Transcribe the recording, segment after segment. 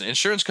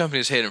Insurance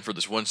companies hate him for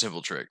this one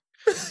simple trick.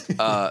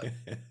 And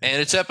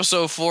it's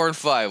episode 4 and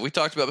 5. We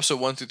talked about episode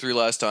 1 through 3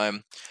 last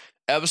time.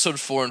 Episode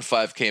 4 and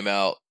 5 came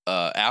out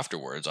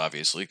afterwards,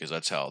 obviously, because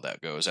that's how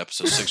that goes.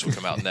 Episode 6 will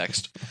come out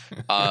next.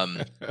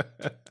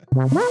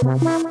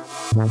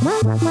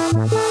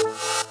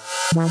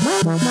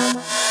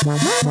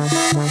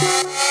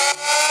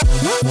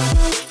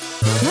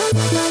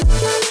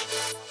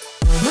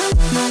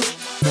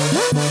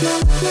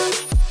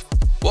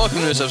 Welcome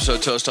to this episode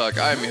of Toast Talk.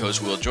 I am your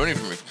host, Will. Joining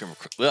holy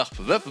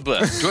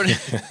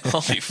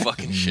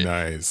fucking shit.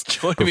 Nice.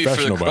 Joining me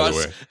from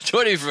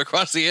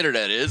across the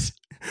internet is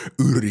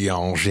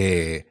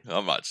Urianger.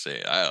 I'm not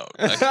saying.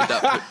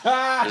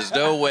 There's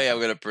no way I'm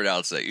going to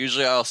pronounce that.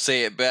 Usually I'll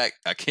say it back.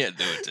 I can't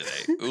do it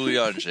today.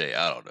 Urianger.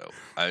 I don't know.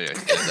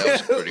 That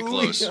was pretty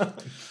close.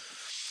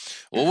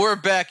 Well, we're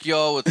back,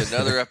 y'all, with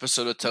another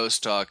episode of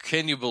Toast Talk.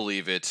 Can you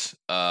believe it?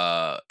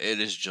 It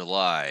is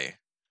July.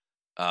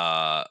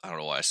 I don't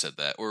know why I said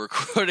that. We're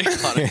recording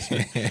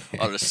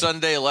on a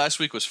Sunday. Last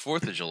week was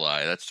 4th of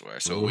July. That's where.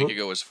 So a week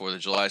ago was 4th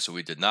of July, so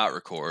we did not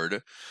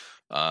record.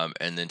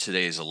 And then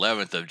today is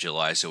 11th of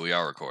July, so we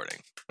are recording.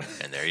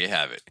 And there you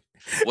have it.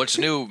 What's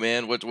new,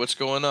 man? What's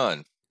going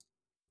on?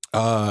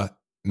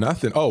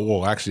 Nothing. Oh,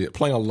 well, actually,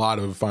 playing a lot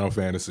of Final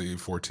Fantasy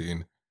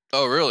 14.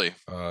 Oh, really?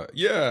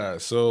 Yeah.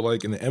 So,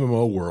 like in the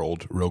MMO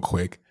world, real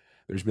quick,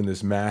 there's been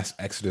this mass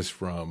exodus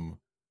from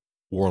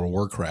World of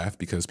Warcraft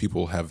because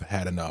people have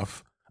had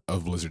enough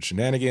of Blizzard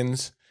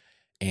shenanigans,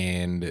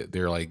 and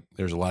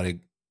there's a lot of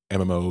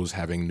MMOs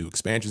having new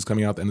expansions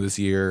coming out at the end of this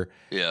year.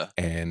 Yeah.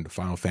 And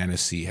Final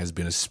Fantasy has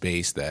been a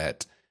space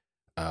that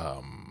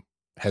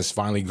has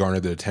finally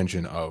garnered the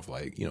attention of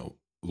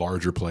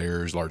larger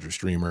players, larger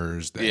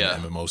streamers, the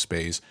MMO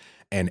space,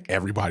 and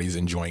everybody's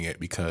enjoying it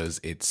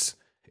because it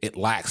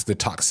lacks the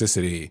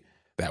toxicity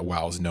that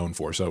WoW is known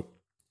for. So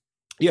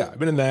yeah, I've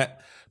been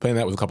playing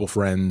that with a couple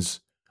friends.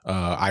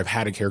 I've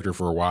had a character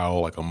for a while,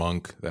 like a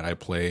monk that I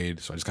played,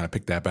 so I just kind of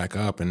picked that back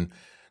up and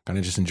kind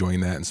of just enjoying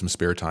that in some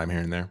spare time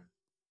here and there.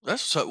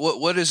 That's so.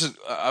 What is it?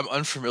 I'm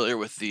unfamiliar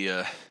with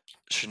the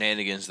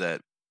shenanigans that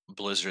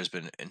Blizzard has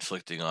been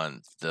inflicting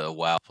on the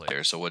WoW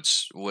players. So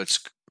what's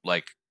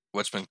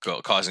been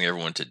causing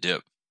everyone to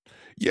dip?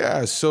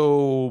 Yeah,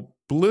 so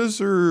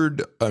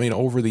Blizzard,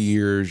 over the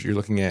years, you're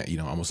looking at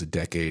almost a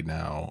decade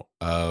now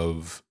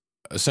of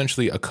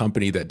essentially a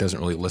company that doesn't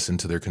really listen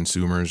to their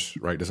consumers,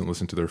 right? Doesn't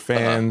listen to their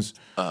fans,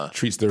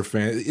 treats their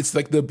fans. It's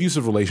like the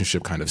abusive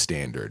relationship kind of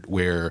standard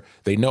where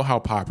they know how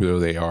popular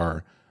they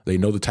are. They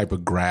know the type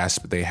of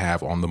grasp they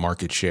have on the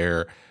market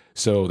share.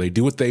 So they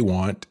do what they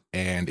want.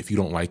 And if you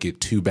don't like it,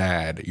 too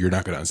bad. You're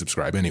not going to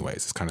unsubscribe anyways.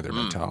 It's kind of their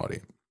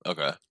mentality.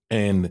 Okay.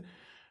 And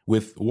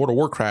with World of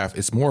Warcraft,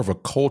 it's more of a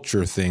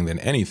culture thing than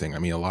anything. I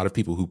mean, a lot of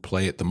people who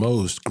play it the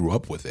most grew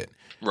up with it.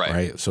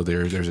 Right. So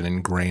there's an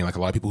ingrained, like a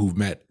lot of people who've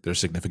met their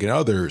significant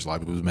others, a lot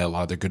of people who've met a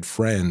lot of their good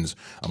friends,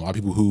 a lot of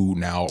people who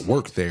now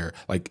work there.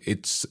 Like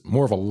it's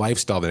more of a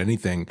lifestyle than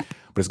anything,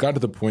 but it's gotten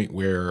to the point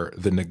where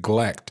the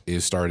neglect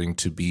is starting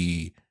to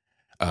be,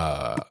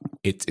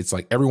 it's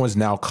like everyone's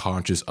now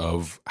conscious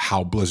of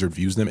how Blizzard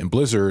views them. And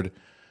Blizzard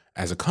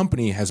as a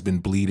company has been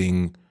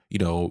bleeding,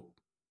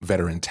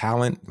 veteran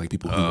talent, like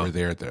people who were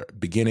there at the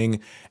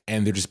beginning,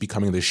 and they're just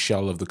becoming the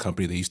shell of the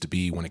company they used to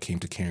be when it came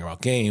to caring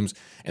about games.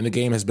 And the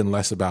game has been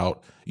less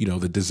about,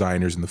 the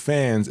designers and the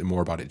fans and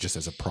more about it just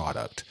as a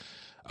product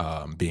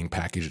being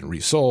packaged and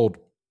resold.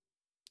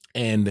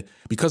 And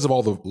because of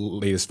all the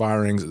latest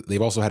firings,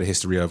 they've also had a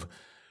history of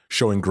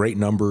showing great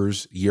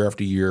numbers year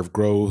after year of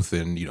growth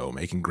and,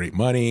 making great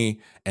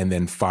money and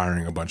then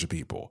firing a bunch of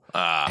people.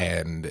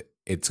 And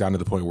it's gotten to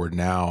the point where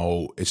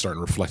now it's starting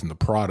to reflect in the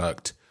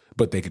product,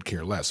 but they could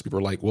care less. People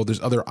are like, well,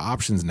 there's other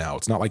options now.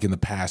 It's not like in the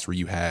past where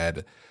you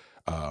had,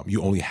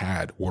 you only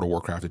had World of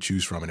Warcraft to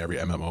choose from, and every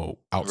MMO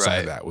outside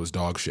of that was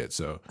dog shit.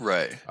 So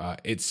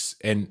it's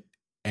and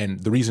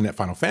the reason that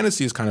Final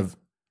Fantasy is kind of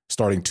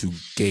starting to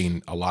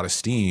gain a lot of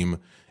steam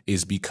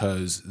is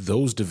because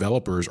those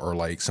developers are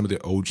like some of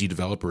the OG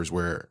developers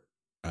where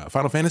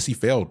Final Fantasy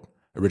failed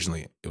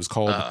originally. It was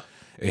called.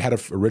 It had an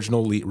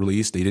original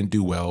release. They didn't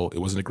do well. It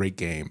wasn't a great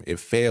game. It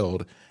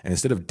failed. And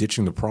instead of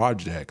ditching the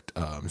project,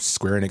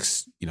 Square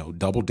Enix,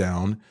 doubled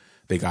down.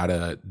 They got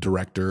a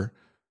director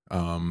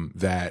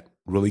that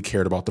really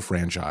cared about the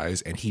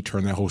franchise, and he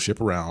turned that whole ship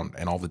around,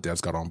 and all the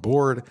devs got on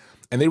board,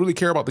 and they really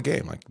care about the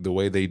game. Like the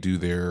way they do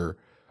their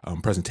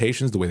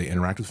presentations, the way they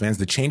interact with fans,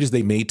 the changes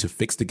they made to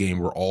fix the game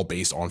were all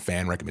based on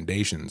fan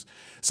recommendations.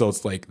 So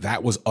it's like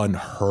that was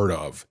unheard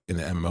of in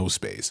the MMO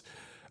space.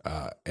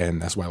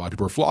 And that's why a lot of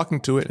people are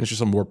flocking to it. And it's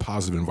just a more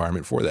positive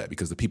environment for that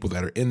because the people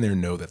that are in there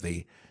know that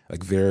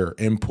their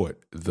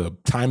input, the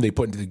time they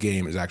put into the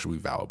game is actually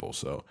valuable.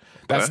 So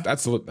that's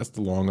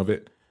the long of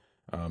it.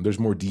 There's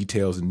more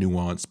details and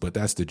nuance, but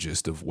that's the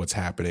gist of what's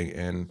happening.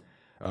 And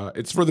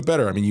it's for the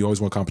better. I mean, you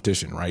always want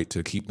competition, right?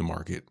 To keep the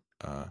market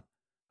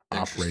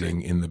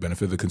operating in the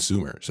benefit of the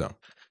consumer. So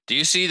Do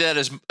you see that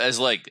as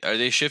like, are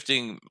they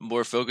shifting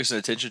more focus and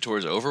attention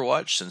towards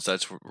Overwatch, since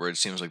that's where it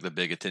seems like the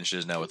big attention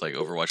is now with like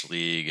Overwatch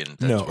League, and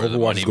that's no, where the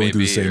Overwatch money is going may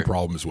through the be, same or-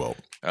 problem as well.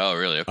 Oh,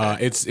 really? Okay.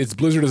 It's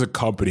Blizzard as a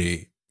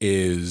company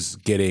is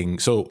getting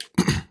so.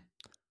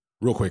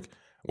 Real quick,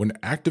 when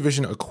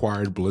Activision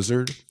acquired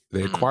Blizzard,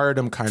 they acquired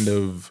them kind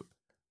of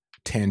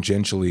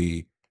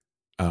tangentially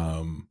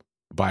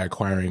by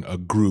acquiring a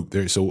group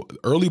there. So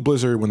early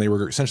Blizzard, when they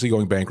were essentially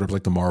going bankrupt,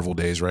 like the Marvel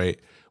days, right?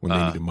 When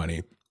they needed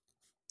money,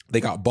 they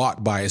got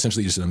bought by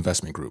essentially just an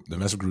investment group. The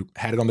investment group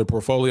had it on their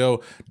portfolio,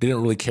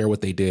 didn't really care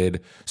what they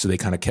did. So they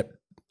kind of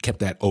kept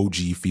that OG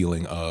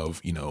feeling of,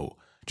 you know,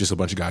 just a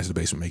bunch of guys in the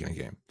basement making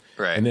a game.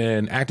 Right. And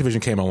then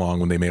Activision came along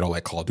when they made all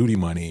that Call of Duty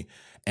money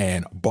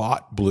and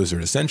bought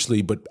Blizzard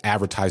essentially, but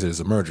advertised it as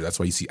a merger. That's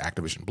why you see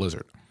Activision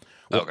Blizzard.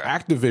 Well,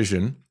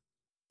 Activision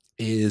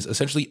is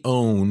essentially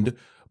owned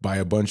by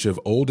a bunch of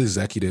old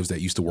executives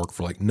that used to work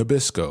for like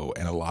Nabisco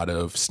and a lot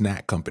of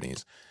snack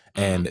companies.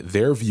 And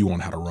their view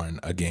on how to run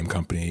a game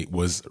company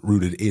was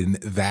rooted in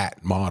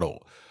that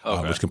model,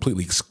 which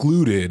completely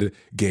excluded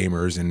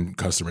gamers and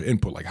customer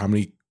input. Like how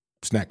many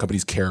snack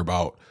companies care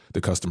about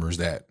the customers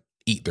that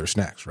eat their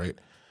snacks, right?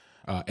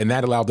 And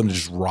that allowed them to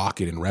just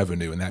rocket in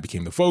revenue, and that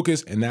became the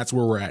focus. And that's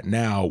where we're at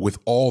now with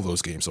all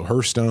those games. So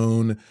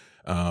Hearthstone,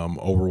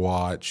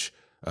 Overwatch,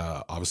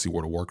 obviously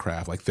World of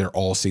Warcraft, like they're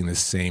all seeing the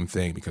same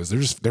thing because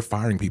they're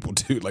firing people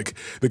too. Like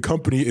the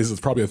company is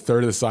probably a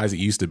third of the size it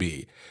used to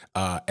be,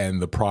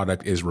 and the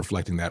product is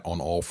reflecting that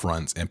on all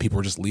fronts. And people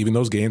are just leaving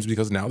those games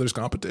because now there's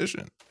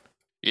competition.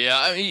 Yeah,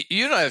 I mean,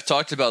 you and I have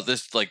talked about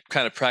this, like,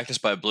 kind of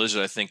practiced by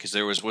Blizzard, I think, because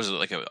there was it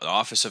like an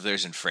office of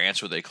theirs in France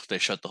where they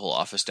shut the whole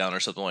office down or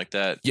something like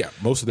that? Yeah,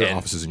 most of their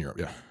offices in Europe,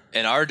 yeah.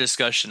 And our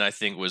discussion, I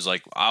think, was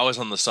like, I was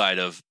on the side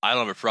of, I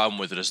don't have a problem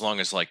with it as long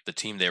as, like, the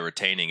team they're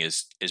retaining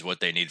is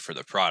what they need for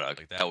the product.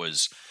 Like, that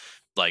was,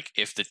 like,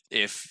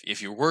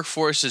 if your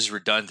workforce is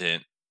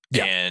redundant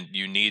and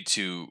you need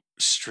to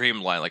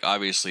streamline, like,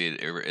 obviously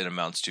it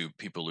amounts to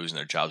people losing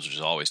their jobs, which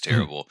is always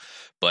terrible.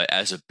 But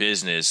as a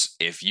business,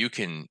 if you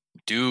can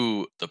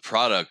do the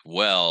product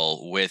well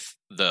with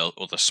a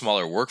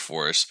smaller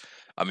workforce,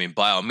 I mean,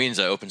 by all means,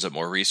 that opens up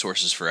more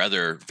resources for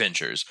other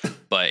ventures.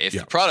 But if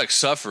the product's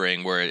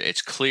suffering, where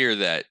it's clear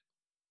that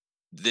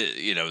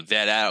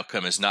that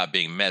outcome is not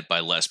being met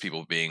by less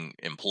people being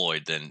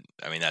employed, then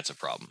I mean that's a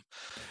problem.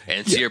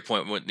 And to your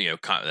point, when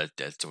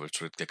that's where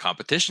the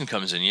competition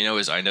comes in.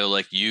 Is I know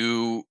like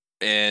you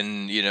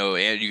and you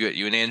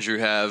and Andrew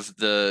have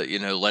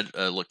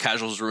the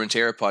Casuals of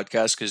Runeterra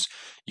podcast because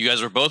you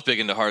guys were both big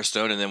into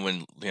Hearthstone, and then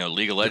when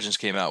League of Legends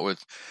came out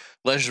with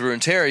Legends of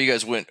Runeterra, you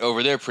guys went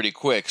over there pretty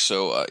quick.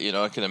 So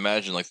I can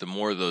imagine like the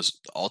more of those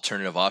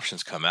alternative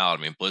options come out,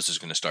 I mean Blizzard's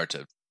going to start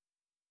to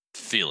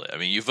feel it. I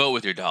mean, you vote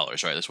with your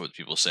dollars, right? That's what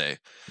people say.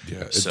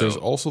 Yeah. So, there's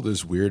also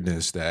this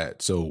weirdness that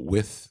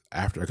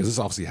because this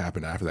obviously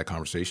happened after that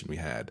conversation we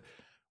had,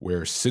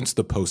 where since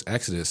the post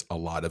Exodus, a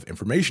lot of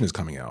information is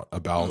coming out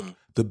about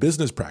the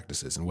business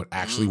practices and what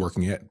actually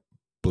working at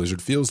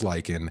Blizzard feels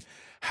like, and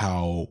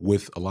how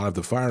with a lot of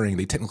the firing,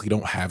 they technically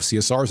don't have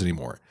CSRs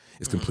anymore.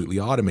 It's completely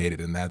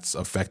automated, and that's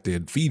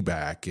affected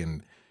feedback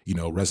and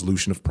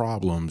resolution of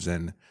problems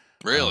and.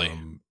 Really?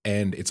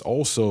 And it's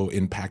also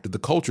impacted the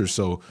culture.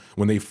 So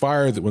when they've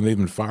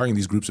been firing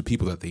these groups of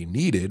people that they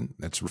needed,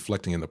 that's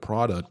reflecting in the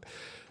product,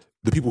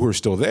 the people who are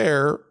still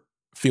there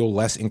feel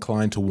less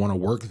inclined to want to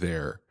work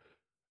there,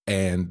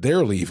 and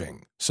they're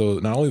leaving. So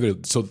not only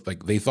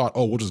they thought,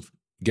 oh, we'll just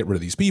get rid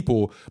of these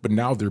people, but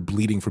now they're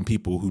bleeding from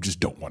people who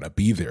just don't want to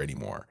be there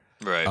anymore.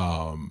 Right.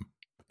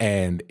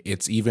 And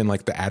it's even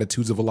like the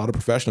attitudes of a lot of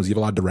professionals. You have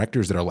a lot of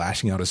directors that are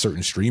lashing out at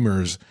certain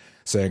streamers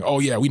saying, oh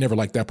yeah, we never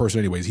liked that person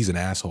anyways, he's an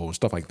asshole, and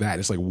stuff like that.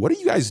 It's like, what are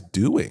you guys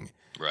doing?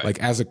 Right. Like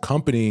as a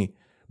company,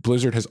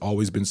 Blizzard has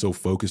always been so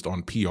focused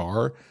on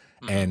PR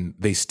and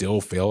they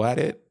still fail at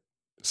it.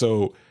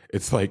 So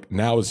it's like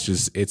now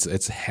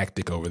it's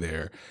hectic over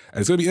there. And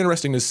it's going to be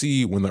interesting to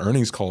see when the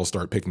earnings calls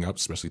start picking up,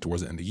 especially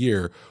towards the end of the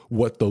year,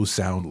 what those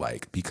sound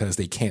like, because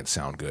they can't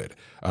sound good.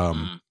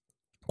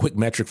 Quick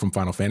metric from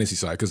Final Fantasy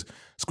side, because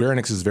Square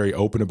Enix is very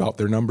open about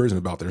their numbers and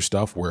about their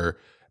stuff, where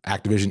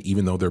Activision,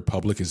 even though they're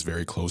public, is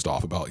very closed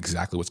off about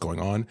exactly what's going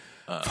on.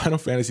 Final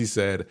Fantasy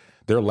said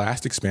their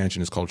last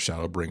expansion is called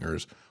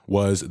Shadowbringers,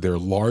 was their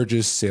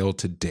largest sale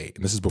to date.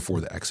 And this is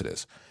before the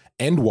Exodus.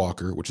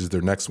 Endwalker, which is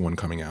their next one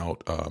coming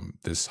out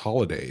this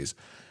holidays,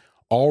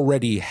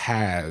 already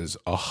has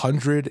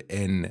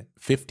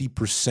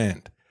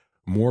 150%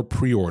 more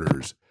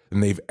pre-orders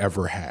than they've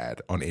ever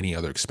had on any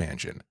other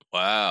expansion.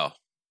 Wow.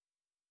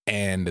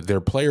 And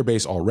their player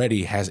base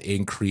already has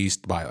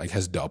increased by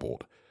has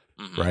doubled.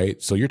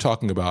 Right. So you're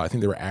talking about, I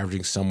think they were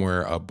averaging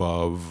somewhere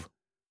above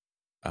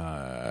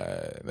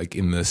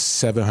in the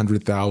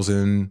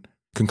 700,000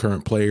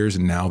 concurrent players,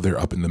 and now they're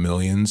up in the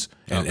millions,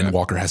 and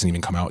Walker hasn't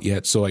even come out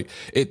yet. So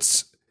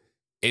it's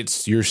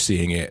you're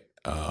seeing it.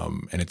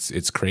 And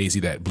it's crazy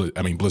that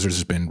Blizzard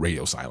has been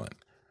radio silent.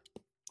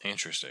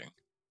 Interesting.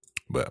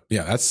 But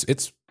yeah,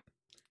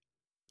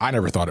 I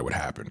never thought it would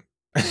happen.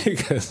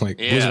 because like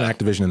Blizzard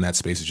Activision in that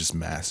space is just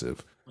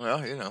massive.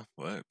 Well,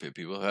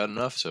 people have had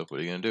enough. So what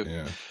are you gonna do?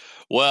 Yeah.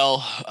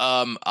 Well,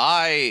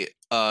 I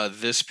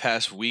this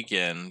past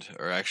weekend,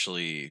 or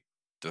actually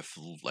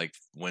like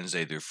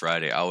Wednesday through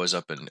Friday, I was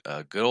up in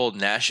good old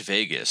Nash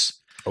Vegas.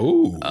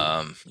 Oh,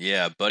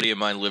 yeah, a buddy of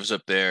mine lives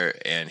up there,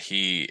 and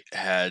he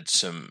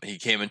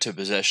came into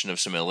possession of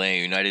some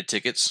Atlanta United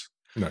tickets.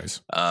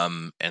 Nice.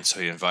 And so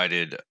he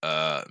invited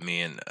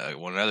me and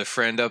one other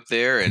friend up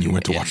there, and you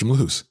went to watch them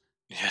lose.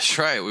 That's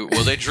right.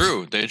 They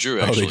drew. They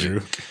drew, actually. Oh, they drew.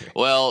 Okay.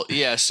 Well,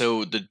 yeah,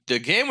 so the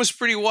game was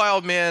pretty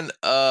wild, man.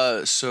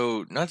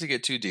 So not to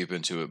get too deep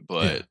into it,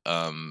 but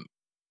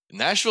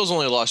Nashville's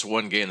only lost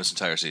one game this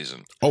entire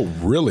season. Oh,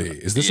 really?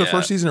 Is this their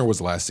first season, or was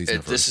the last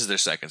season? This is their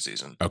second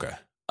season. Okay.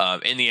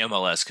 In the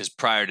MLS, because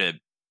prior to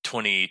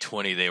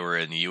 2020, they were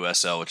in the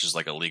USL, which is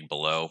like a league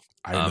below.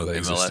 I didn't know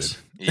that MLS.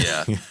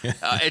 Existed.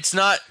 Yeah. It's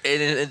not.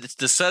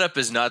 The setup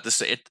is not the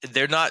same.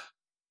 They're not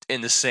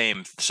in the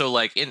same. So,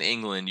 like in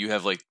England, you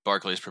have like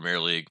Barclays Premier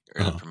League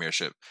or the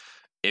Premiership.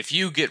 If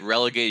you get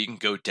relegated, you can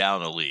go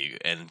down a league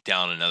and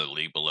down another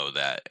league below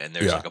that, and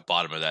there's like a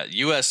bottom of that.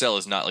 USL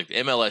is not like the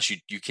MLS.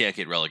 You can't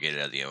get relegated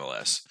at the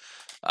MLS.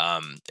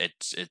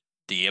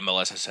 The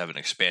MLS has to have an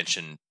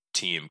expansion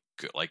team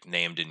like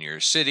named in your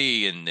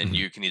city, and then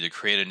you can either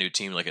create a new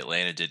team like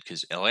Atlanta did,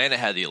 because Atlanta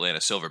had the Atlanta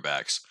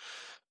Silverbacks,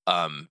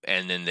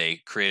 and then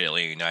they created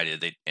Atlanta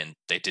United.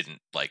 They didn't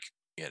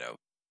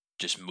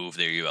just move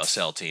their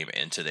USL team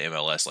into the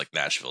MLS like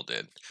Nashville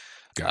did.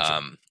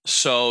 Gotcha.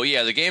 So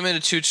yeah, the game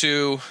ended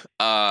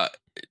 2-2.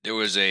 There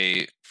was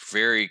a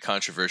very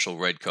controversial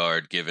red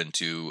card given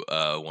to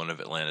one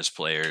of Atlanta's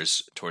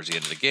players towards the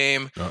end of the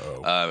game.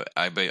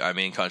 I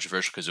mean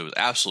controversial because it was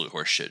absolute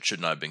horseshit.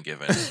 Should not have been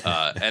given.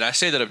 And I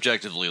say that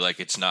objectively,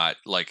 like it's not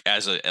like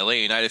as a LA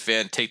United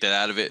fan, take that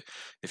out of it.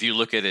 If you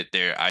look at it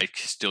there, I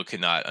still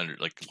cannot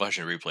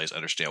watching replays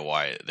understand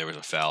why there was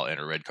a foul and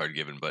a red card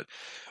given. But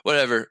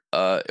whatever.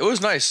 It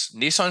was nice.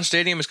 Nissan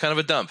Stadium is kind of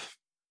a dump.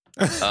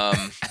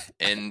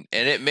 And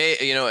it may,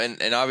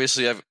 and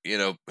obviously I've,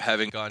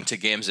 having gone to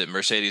games at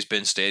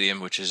Mercedes-Benz Stadium,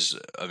 which is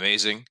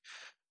amazing,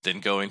 then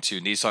going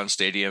to Nissan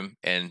Stadium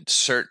and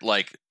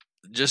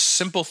just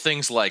simple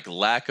things like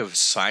lack of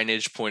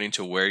signage pointing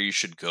to where you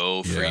should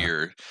go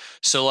for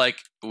so like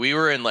we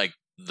were in like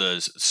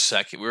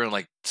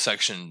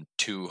section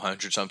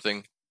 200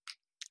 something,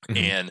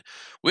 and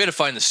we had to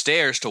find the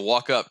stairs to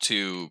walk up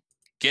to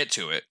get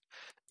to it,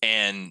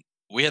 and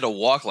we had to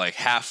walk like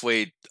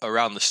halfway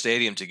around the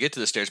stadium to get to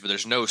the stairs, but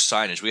there's no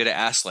signage. We had to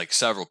ask like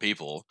several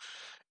people.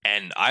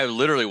 And I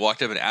literally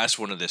walked up and asked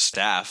one of the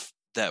staff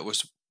that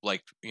was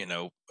like,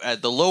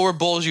 at the lower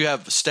bowls, you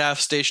have staff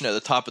stationed at the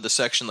top of the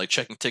section, like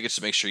checking tickets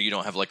to make sure you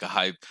don't have like a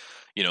high,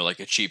 like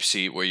a cheap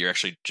seat where you're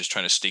actually just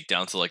trying to sneak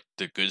down to like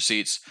the good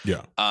seats.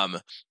 Yeah.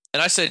 And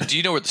I said, do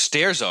you know where the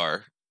stairs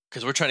are?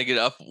 Because we're trying to get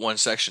up one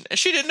section. And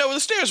she didn't know where the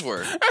stairs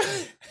were.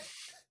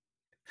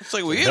 It's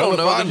like, well, you don't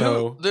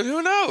know. Then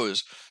who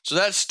knows? So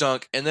that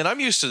stunk. And then I'm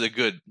used to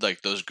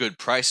those good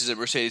prices at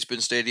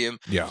Mercedes-Benz Stadium.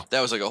 Yeah.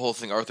 That was like a whole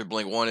thing Arthur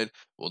Blank wanted.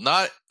 Well,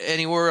 not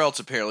anywhere else,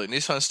 apparently.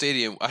 Nissan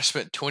Stadium, I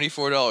spent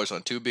 $24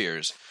 on 2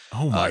 beers.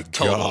 Oh, my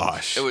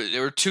gosh. They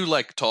were 2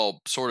 like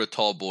sort of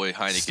tall boy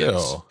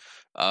Heinekens.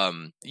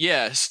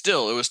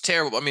 Still, it was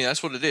terrible. I mean,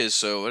 that's what it is.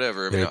 So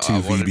whatever. They're 2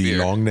 VB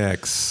long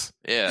necks.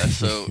 Yeah.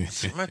 So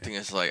my thing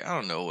is like, I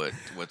don't know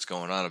what's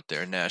going on up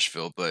there in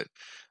Nashville, but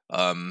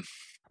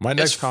my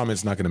next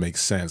comment's not going to make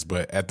sense,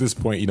 but at this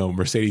point,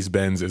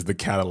 Mercedes-Benz is the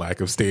Cadillac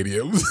of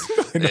stadiums.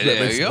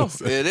 There you go.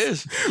 It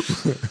is.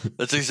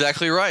 That's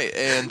exactly right.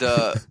 And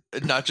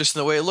not just in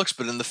the way it looks,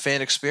 but in the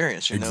fan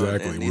experience.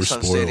 Exactly. And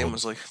Nissan Stadium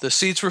was like, the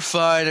seats were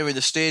fine. I mean,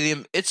 the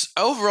stadium, it's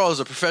overall as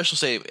a professional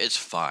stadium, it's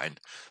fine.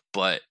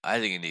 But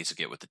I think it needs to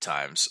get with the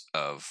times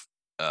of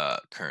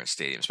current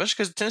stadium, especially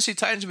because Tennessee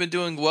Titans have been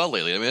doing well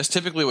lately. I mean, that's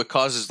typically what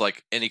causes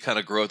like any kind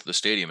of growth of the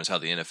stadium is how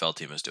the NFL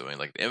team is doing.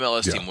 Like the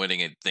MLS team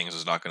winning at things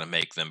is not going to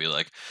make them be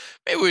like,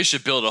 maybe we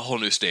should build a whole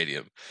new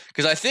stadium.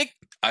 Because I think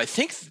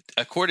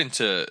according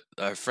to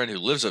a friend who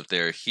lives up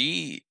there,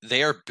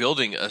 they are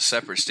building a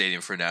separate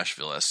stadium for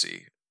Nashville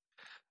SC.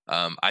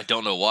 I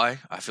don't know why.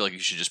 I feel like you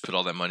should just put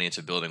all that money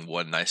into building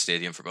one nice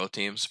stadium for both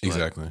teams.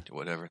 Exactly.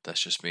 Whatever. That's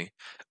just me.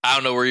 I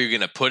don't know where you're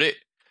going to put it.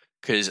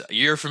 Because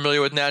you're familiar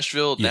with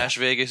Nashville, Nash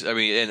Vegas. I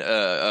mean, and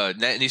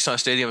Nissan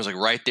Stadium is like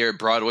right there at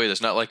Broadway.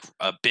 There's not like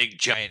a big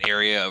giant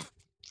area of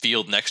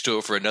field next to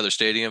it for another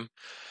stadium.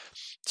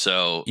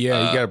 So you're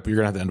gonna have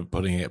to end up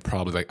putting it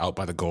probably like out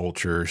by the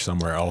Gulch or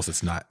somewhere else.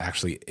 It's not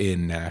actually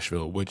in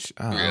Nashville, which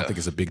I don't think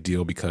is a big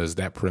deal because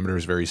that perimeter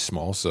is very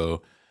small,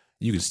 so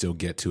you can still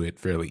get to it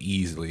fairly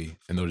easily.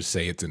 And they'll just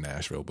say it's in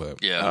Nashville.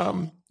 But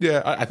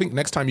I think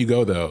next time you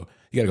go though,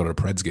 you got to go to a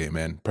Preds game,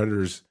 man.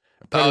 Predators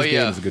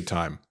game is a good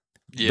time.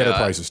 Yeah. Better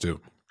prices too.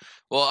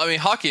 Well, I mean,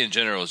 hockey in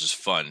general is just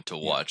fun to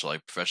watch.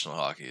 Like professional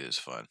hockey is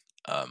fun.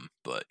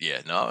 But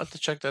yeah, no, I'll have to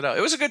check that out.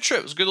 It was a good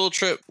trip. It was a good little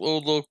trip.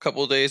 Little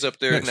couple of days up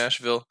there in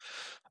Nashville.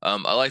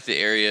 I like the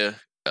area.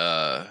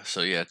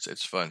 So yeah,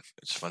 it's fun.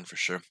 It's fun for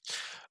sure.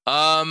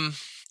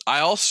 I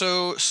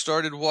also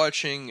started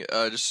watching,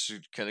 just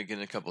to kind of get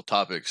in a couple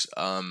topics.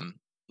 I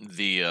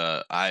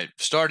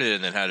started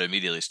and then had to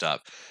immediately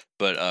stop.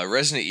 But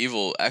Resident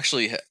Evil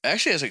actually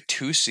has like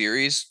 2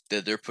 series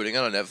that they're putting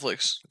out on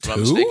Netflix. If I'm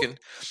not mistaken.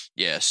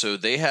 Yeah, so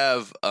they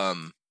have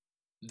an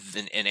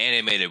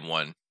animated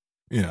one.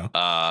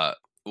 Yeah.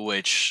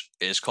 Which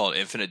is called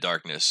Infinite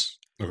Darkness.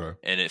 Okay.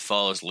 And it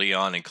follows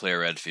Leon and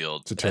Claire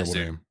Redfield. It's a terrible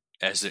name.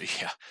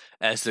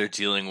 As they're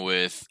dealing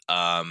with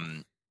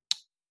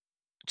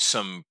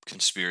some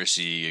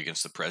conspiracy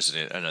against the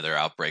president, another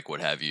outbreak, what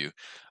have you.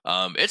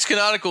 It's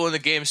canonical in the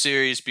game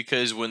series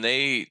because when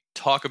they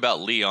talk about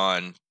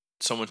Leon,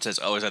 someone says,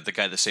 "Oh, is that the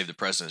guy that saved the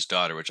president's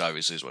daughter?" Which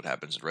obviously is what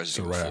happens in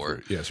Resident Evil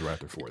 4. So right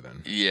after 4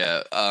 then.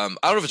 Yeah. I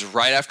don't know if it's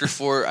right after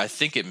 4. I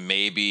think it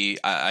may be.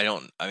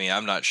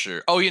 I'm not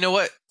sure. Oh, you know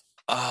what?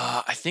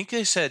 I think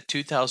they said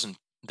 2000.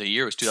 The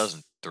year was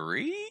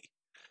 2003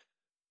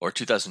 or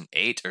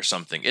 2008 or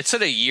something. It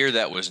said a year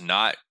that was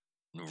not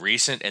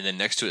recent, and then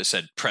next to it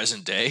said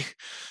present day.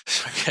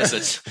 So I guess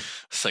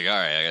it's like, all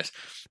right, I guess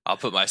I'll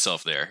put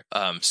myself there.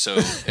 So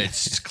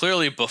it's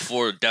clearly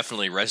before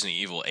definitely Resident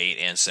Evil 8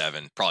 and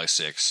 7, probably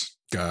 6.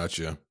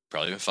 Gotcha.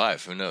 Probably even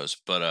 5, who knows?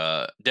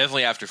 But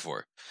definitely after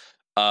 4.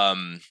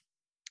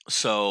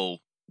 So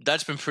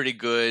that's been pretty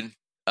good.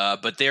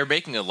 But they're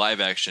making a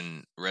live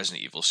action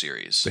Resident Evil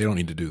series. They don't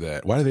need to do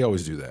that. Why do they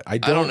always do that? I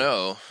don't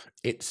know.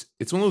 It's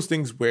one of those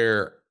things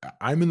where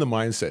I'm in the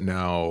mindset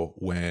now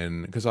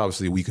because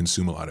obviously we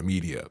consume a lot of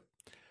media.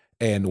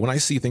 And when I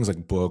see things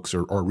like books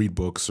or read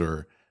books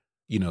or,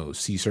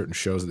 see certain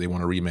shows that they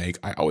want to remake,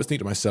 I always think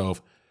to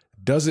myself,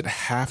 does it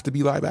have to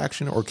be live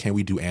action or can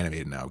we do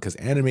animated now? Because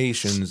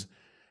animations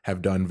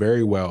have done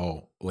very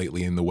well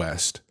lately in the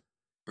West.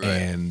 Right.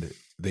 And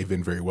they've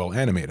been very well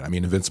animated. I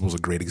mean, Invincible's a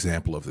great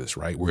example of this,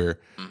 right? Where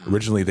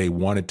originally they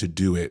wanted to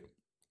do it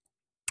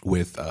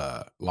with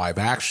live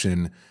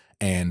action,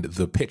 and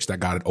the pitch that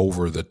got it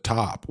over the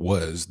top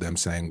was them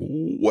saying,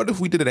 what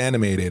if we did it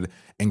animated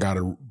and got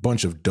a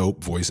bunch of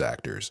dope voice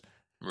actors?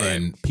 Right.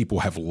 And people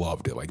have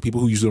loved it. Like, people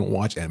who usually don't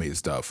watch animated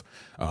stuff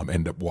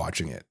end up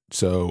watching it.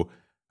 So,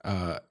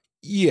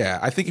 yeah,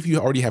 I think if you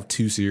already have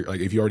 2 series,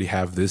 like if you already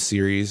have this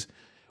series,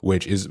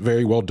 which is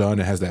very well done.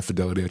 It has that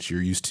fidelity that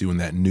you're used to in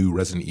that new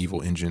Resident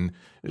Evil engine.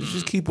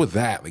 Just keep with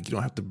that. Like, you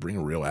don't have to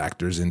bring real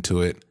actors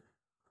into it.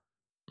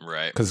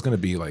 Right. Because it's going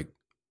to be like,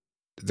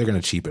 they're going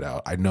to cheap it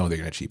out. I know they're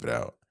going to cheap it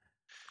out.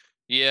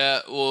 Yeah,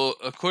 well,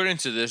 according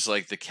to this,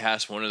 like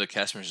one of the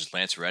cast members is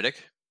Lance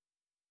Reddick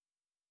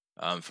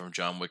from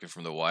John Wick and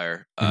from The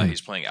Wire.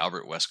 He's playing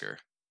Albert Wesker.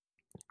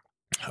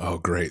 Oh,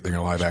 great! They're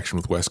gonna live action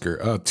with Wesker.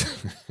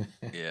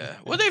 Yeah,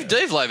 well,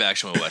 they've live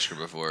action with Wesker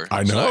before.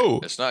 I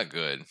know it's not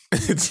good.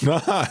 It's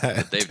not.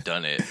 But they've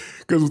done it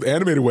because with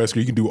animated Wesker,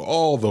 you can do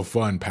all the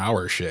fun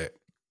power shit.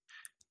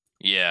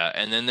 Yeah,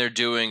 and then they're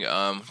doing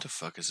what the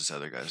fuck is this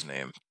other guy's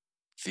name?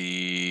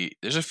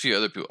 There's a few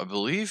other people, I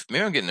believe.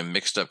 Maybe I'm getting them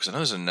mixed up because I know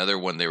there's another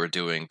one they were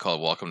doing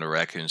called Welcome to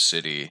Raccoon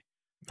City.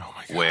 Oh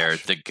my gosh. Where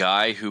the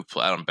guy who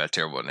I don't bet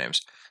terrible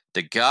names.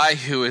 The guy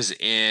who is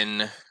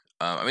in.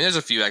 There's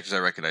a few actors I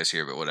recognize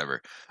here, but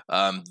whatever.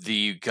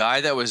 The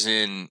guy that was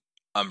in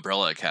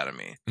Umbrella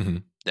Academy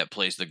that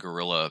plays the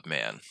Gorilla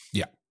Man.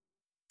 Yeah.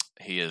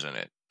 He is in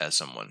it as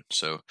someone.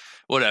 So,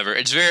 whatever.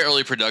 It's very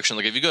early production.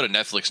 Like, if you go to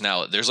Netflix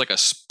now, there's like a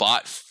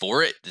spot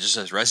for it that just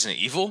says Resident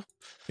Evil.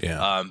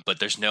 Yeah. But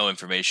there's no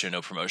information,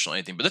 no promotional,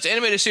 anything. But this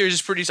animated series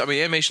is pretty...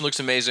 animation looks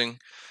amazing.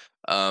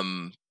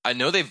 I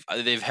know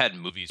they've had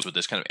movies with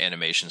this kind of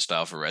animation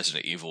style for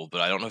Resident Evil, but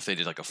I don't know if they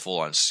did like a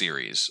full-on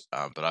series.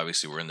 But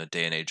obviously we're in the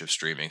day and age of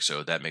streaming,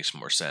 so that makes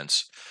more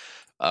sense.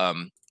 Oh,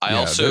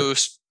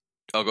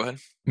 go ahead.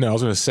 No, I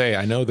was going to say,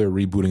 I know they're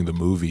rebooting the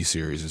movie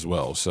series as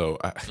well. So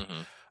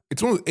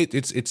it's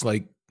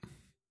like,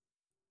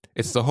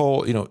 it's the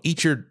whole,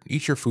 eat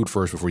your food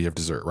first before you have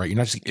dessert, right? You're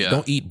not just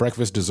don't eat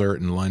breakfast,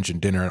 dessert, and lunch and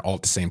dinner all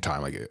at the same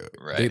time. Like,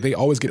 they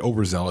always get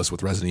overzealous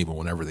with Resident Evil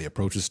whenever they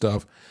approach this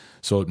stuff.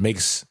 So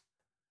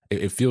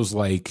it feels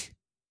like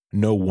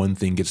no one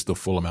thing gets the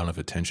full amount of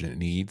attention it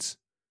needs.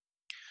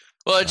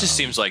 Well, it just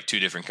seems like 2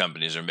 different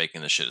companies are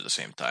making this shit at the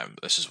same time.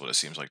 This is what it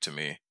seems like to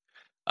me.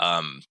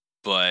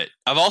 But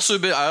I also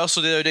the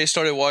other day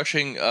started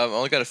watching, I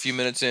only got a few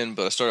minutes in,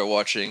 but I started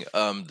watching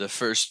the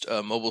first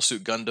Mobile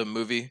Suit Gundam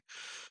movie.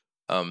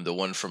 The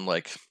one from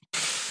like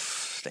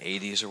the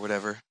 80s or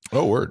whatever.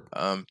 Oh, word.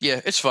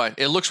 Yeah, it's fine.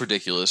 It looks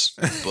ridiculous,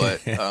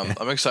 but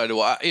I'm excited to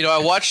watch. I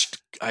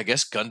watched, I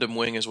guess Gundam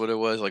Wing is what it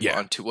was, like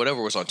on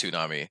whatever was on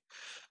Toonami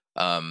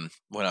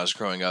when I was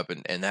growing up,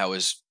 and that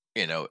was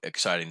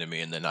exciting to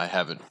me. And then I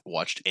haven't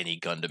watched any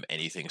Gundam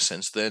anything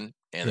since then.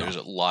 And there's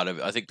a lot of,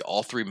 I think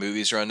all 3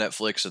 movies are on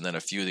Netflix, and then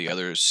a few of the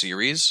other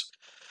series.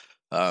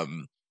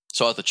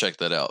 So I'll have to check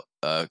that out.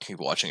 Keep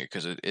watching it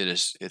because it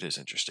is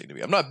interesting to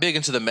me. I'm not big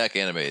into the mech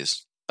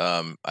animes.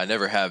 I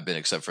never have been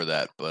except for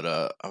that,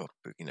 but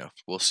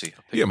we'll see.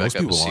 Most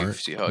people aren't.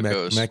 See how it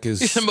goes. Mech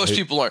is most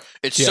people aren't.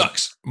 It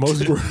sucks. Most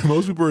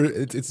people.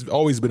 It's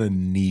always been a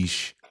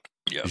niche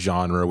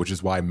genre, which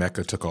is why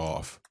mecha took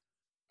off.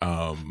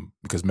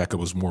 because Mecha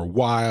was more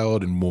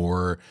wild and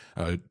more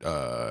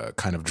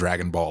kind of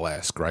Dragon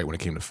Ball-esque, right? When it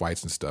came to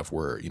fights and stuff,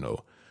 where,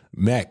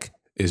 Mech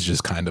is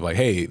just kind of like,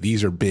 hey,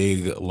 these are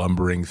big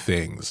lumbering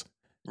things.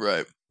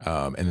 Right.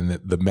 And then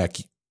the mech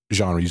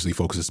genre usually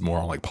focuses more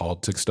on like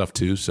politics stuff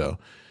too. So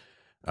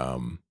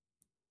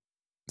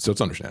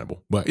it's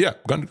understandable. But yeah,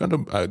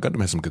 Gundam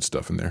has some good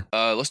stuff in there.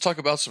 Let's talk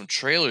about some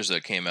trailers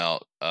that came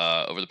out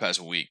over the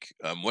past week.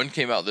 One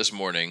came out this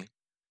morning,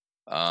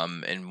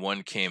 and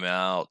one came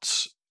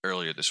out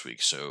earlier this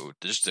week. So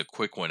just a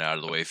quick one out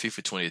of the way.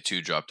 FIFA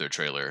 22 dropped their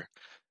trailer,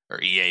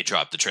 or EA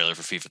dropped the trailer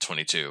for FIFA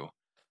 22.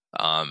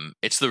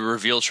 It's the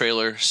reveal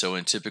trailer, so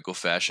in typical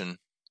fashion,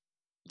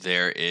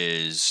 there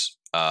is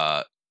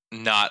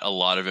not a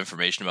lot of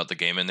information about the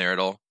game in there at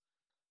all.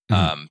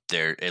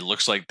 It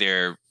looks like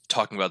they're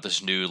talking about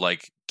this new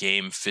like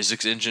game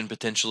physics engine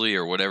potentially,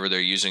 or whatever they're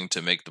using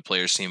to make the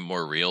players seem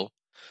more real.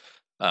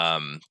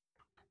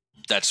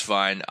 That's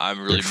fine. I'm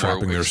really they're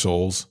trapping their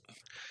souls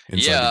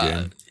inside the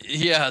game.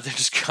 Yeah, they're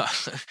just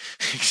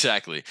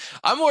exactly.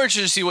 I'm more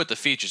interested to see what the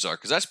features are,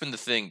 because that's been the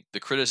thing. The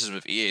criticism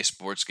of EA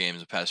Sports games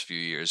the past few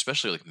years,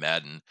 especially like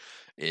Madden,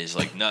 is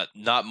like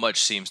not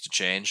much seems to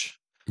change.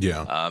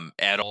 Yeah.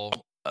 At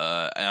all.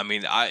 I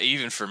mean,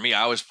 even for me,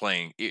 I was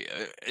playing.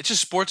 It's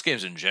just sports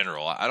games in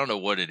general. I don't know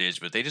what it is,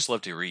 but they just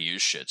love to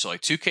reuse shit. So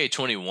like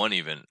 2K21,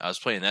 even I was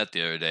playing that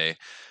the other day,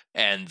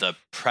 and the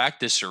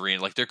practice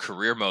arena, like their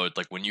career mode,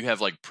 like when you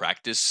have like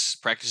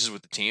practices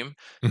with the team,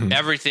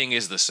 everything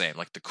is the same.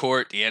 Like the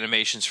court, the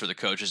animations for the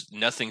coaches,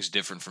 nothing's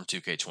different from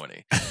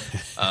 2K20.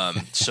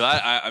 So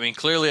I mean,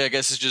 clearly, I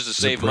guess it's just a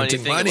save money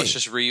thing. Let's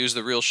just reuse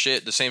the real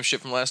shit, the same shit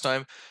from last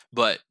time.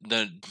 But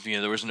then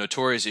there was a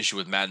notorious issue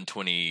with Madden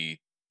 22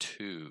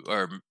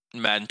 or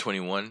Madden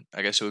 21,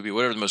 I guess it would be,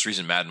 whatever the most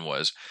recent Madden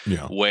was,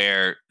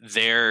 where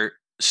their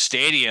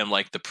stadium,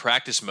 like the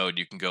practice mode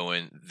you can go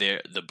in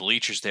there, the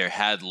bleachers there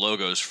had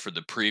logos for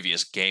the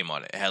previous game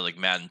on it. It had like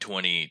Madden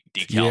 20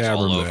 decals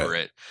all over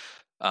it,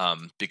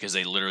 because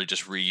they literally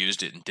just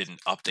reused it and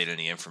didn't update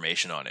any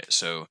information on it.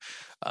 So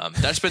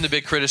that's been the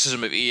big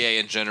criticism of EA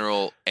in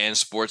general and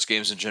sports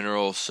games in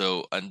general.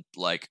 So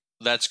like,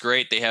 that's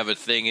great. They have a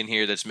thing in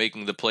here that's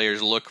making the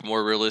players look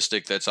more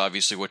realistic. That's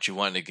obviously what you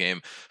want in a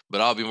game.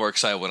 But I'll be more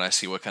excited when I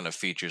see what kind of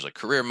features, like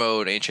career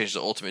mode, any change to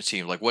the Ultimate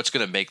Team, like what's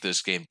going to make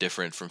this game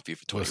different from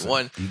FIFA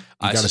 21. Listen, you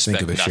got to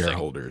think of the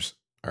shareholders.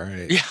 All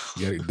right.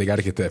 Yeah. They got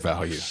to get that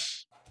value.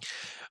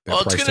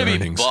 Well, it's going to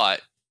be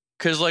bought.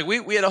 Because like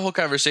we had a whole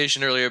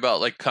conversation earlier about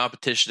like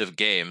competition of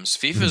games.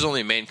 FIFA's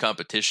only main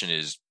competition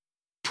is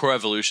Pro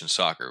Evolution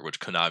Soccer,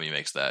 which Konami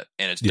makes that.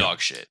 And it's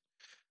dog shit.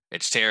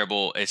 It's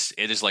terrible. It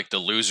is like the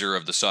loser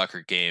of the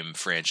soccer game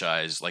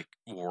franchise, like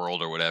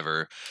world or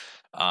whatever.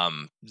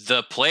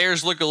 The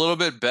players look a little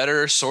bit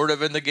better, sort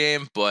of, in the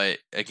game, but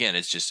again,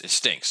 it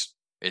stinks.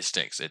 It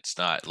stinks. It's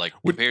not like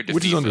compared to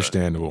which FIFA. Is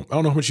understandable. I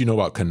don't know how much you know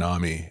about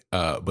Konami,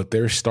 but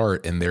their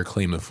start and their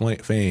claim to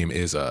fame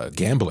is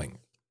gambling.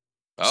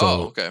 Oh,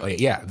 so,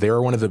 okay.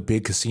 They're one of the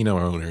big casino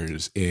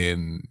owners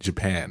in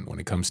Japan when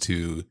it comes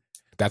to.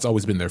 That's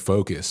always been their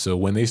focus. So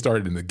when they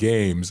started in the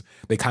games,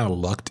 they kind of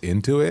lucked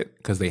into it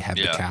because they had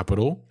the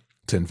capital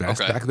to invest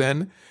back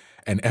then.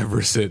 And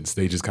ever since,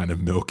 they just kind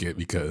of milk it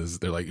because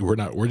they're like,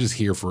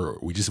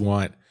 we just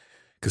want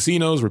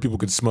casinos where people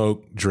could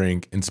smoke,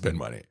 drink, and spend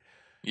money.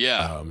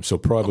 Yeah. So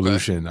Pro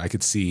Evolution, I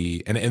could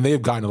see, and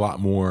they've gotten a lot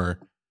more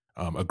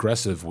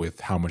aggressive with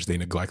how much they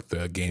neglect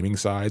the gaming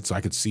side. So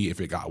I could see if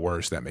it got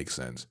worse, that makes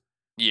sense.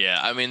 Yeah,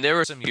 I mean, there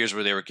were some years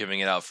where they were giving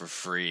it out for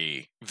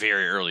free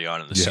very early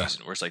on in the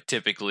season, where it's like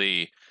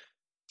typically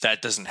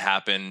that doesn't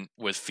happen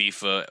with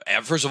FIFA.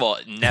 First of all,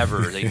 they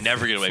never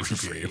get away for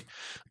free.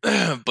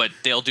 But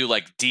they'll do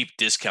like deep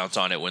discounts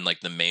on it when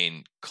like the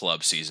main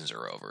club seasons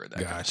are over and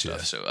that kind of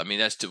stuff. So I mean,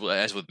 that's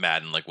as with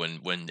Madden, like when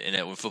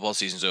football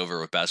season's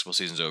over, with basketball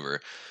season's over,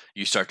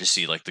 you start to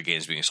see like the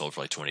games being sold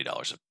for like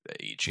 $20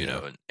 each, you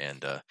know,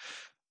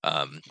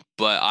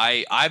 but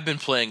I've been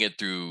playing it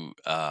through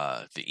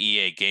the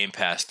EA Game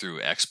Pass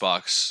through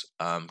Xbox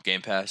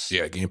Game Pass.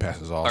 Yeah, Game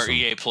Pass is awesome. Or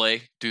EA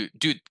Play,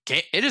 dude,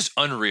 it is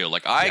unreal.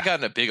 Like I got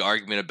in a big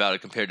argument about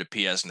it compared to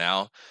PS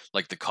Now,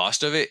 like the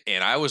cost of it,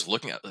 and I was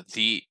looking at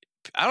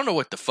I don't know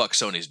what the fuck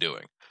Sony's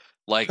doing.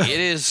 Like it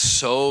is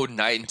so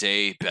night and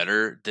day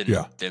better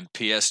than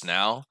PS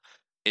Now.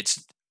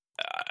 It's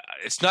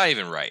not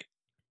even right.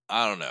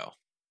 I don't know.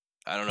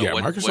 Yeah,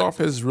 Microsoft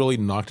has really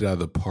knocked it out of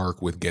the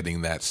park with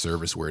getting that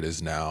service where it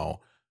is now.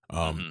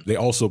 They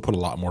also put a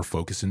lot more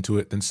focus into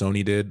it than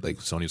Sony did. Like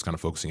Sony was kind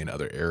of focusing in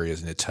other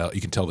areas, and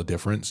you can tell the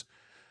difference.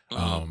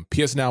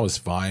 PS Now is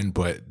fine,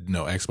 but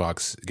no,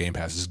 Xbox Game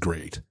Pass is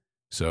great.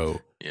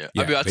 So I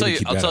mean, I'll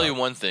tell you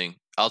one thing.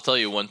 I'll tell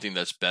you one thing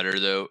that's better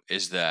though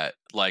is that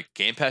like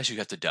Game Pass, you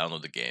have to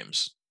download the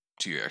games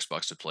to your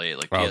Xbox to play it.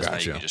 Like PS Now,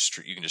 you can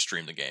just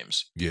stream the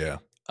games. Yeah.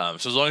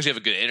 So as long as you have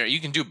a good internet, you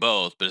can do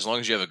both. But as long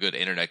as you have a good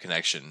internet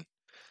connection,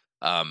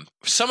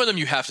 some of them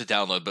you have to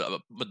download.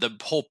 But the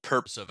whole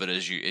purpose of it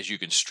is you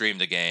can stream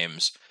the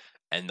games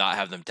and not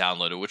have them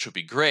downloaded, which would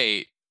be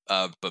great.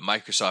 but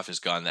Microsoft has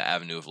gone the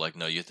avenue of like,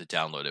 no, you have to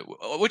download it,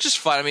 which is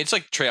fine. I mean, it's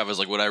like trade-off. Is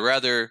like, would I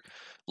rather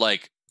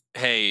like,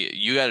 hey,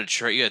 you got to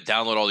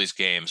download all these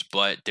games,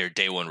 but they're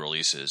day one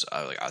releases.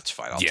 I'm like, that's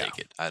fine. I'll take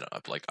it. I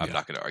don't like. I'm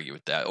not going to argue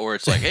with that. Or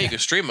it's like, hey, you can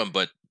stream them,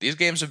 but these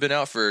games have been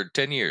out for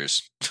 10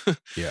 years.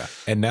 Yeah,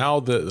 and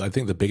now I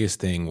think the biggest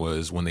thing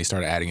was when they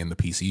started adding in the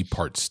PC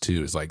parts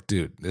too. It's like,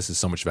 dude, this is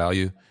so much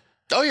value.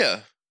 Oh yeah.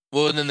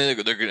 Well, and then they're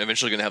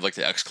eventually going to have like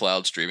the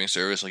xCloud streaming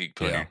service, like you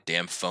can put on your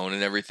damn phone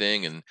and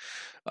everything. And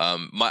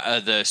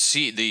not the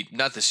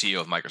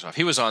CEO of Microsoft,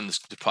 he was on the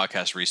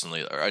podcast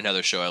recently, or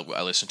another show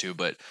I listened to,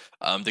 but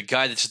the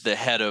guy that's the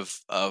head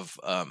of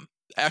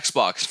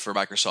Xbox for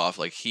Microsoft,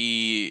 like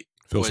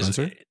Phil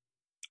Spencer,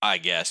 I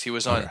guess he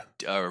was on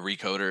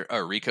Recode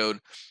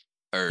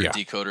or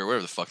Decoder,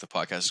 whatever the fuck the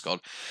podcast is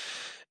called,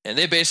 and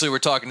they basically were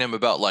talking to him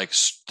about like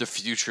the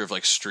future of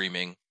like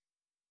streaming,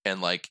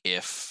 and like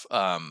if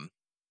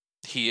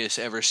he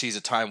ever sees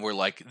a time where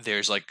like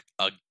there's like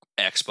a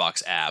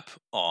Xbox app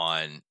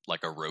on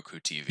like a Roku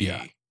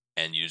TV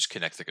and you just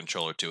connect the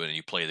controller to it and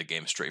you play the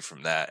game straight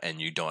from that,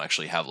 and you don't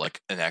actually have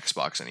like an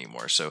Xbox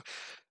anymore. So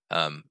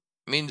I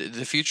mean,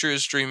 the future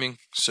is streaming,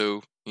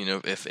 so you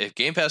know, if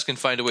Game Pass can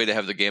find a way to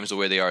have the games the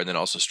way they are and then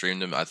also stream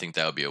them, I think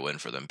that would be a win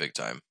for them big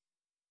time.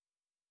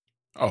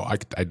 Oh,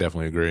 I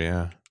definitely agree.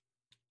 Yeah.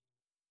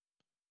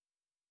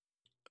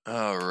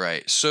 All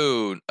right.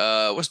 So,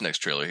 what's the next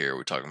trailer here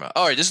we're talking about?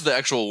 All right, this is the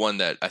actual one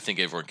that I think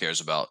everyone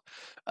cares about.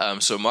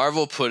 So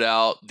Marvel put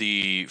out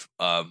the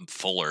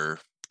fuller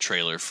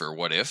trailer for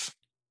What If,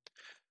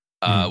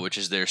 which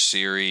is their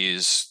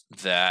series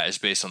that is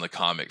based on the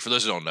comic. For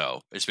those who don't know,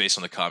 it's based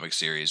on the comic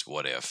series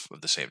What If of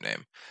the same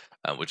name,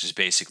 which is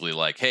basically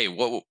like, hey,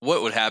 what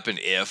would happen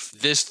if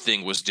this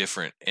thing was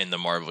different in the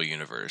Marvel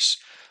universe?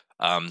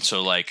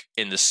 So like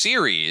in the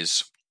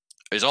series,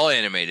 it's all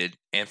animated,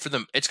 and for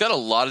them, it's got a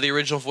lot of the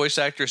original voice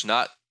actors,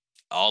 not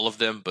all of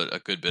them, but a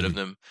good bit of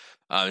them.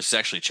 It's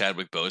actually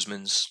Chadwick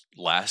Boseman's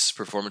last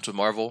performance with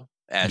Marvel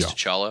as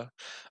T'Challa.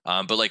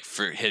 But like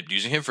for him,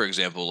 using him for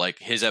example, like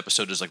his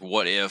episode is like,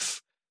 what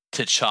if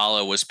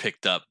T'Challa was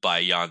picked up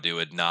by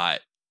Yondu and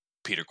not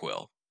Peter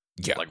Quill?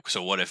 Yeah. Like,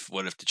 so what if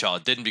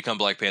T'Challa didn't become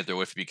Black Panther?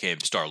 What if he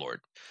became Star-Lord?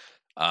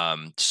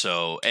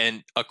 So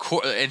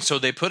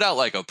they put out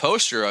like a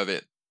poster of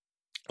it,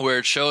 where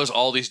it shows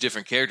all these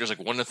different characters. Like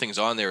one of the things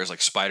on there is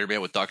like Spider-Man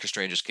with Doctor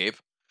Strange's cape,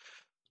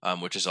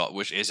 which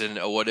isn't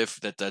a What If.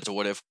 That's a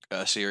What If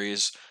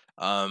series.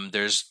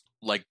 There's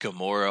like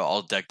Gamora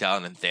all decked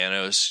out in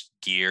Thanos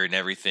gear and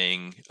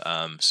everything.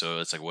 So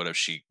it's like, what if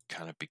she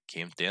kind of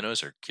became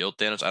Thanos or killed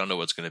Thanos? I don't know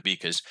what's going to be,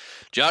 because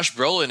Josh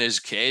Brolin is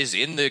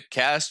in the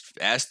cast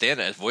as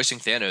Thanos, voicing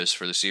Thanos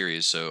for the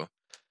series. So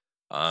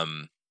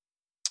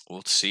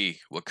we'll see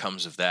what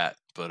comes of that.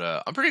 But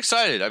I'm pretty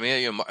excited. I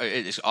mean, you know,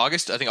 it's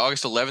August. I think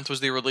August 11th was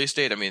the release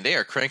date. I mean, they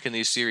are cranking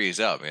these series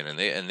out, man,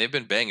 and they've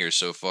been bangers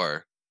so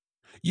far.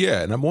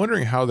 Yeah, and I'm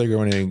wondering how are they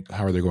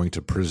going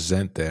to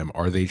present them?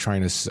 Are they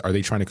trying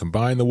to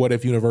combine the What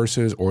If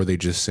universes, or are they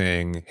just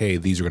saying, hey,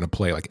 these are going to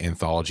play like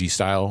anthology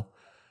style?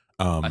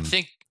 I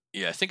think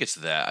it's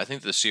that. I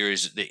think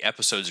the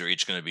episodes are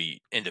each going to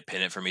be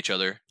independent from each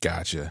other.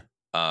 Gotcha.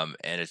 And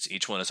it's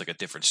each one is like a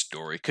different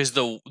story, because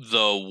the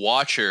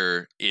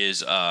Watcher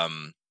is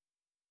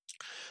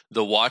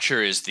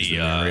the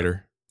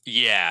narrator.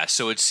 Yeah,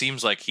 so it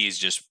seems like he's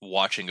just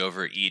watching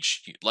over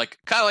each, like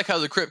kind of like how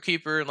the Crypt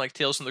Keeper and like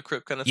Tales from the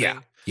Crypt kind of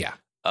thing. Yeah.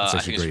 I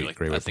think it's going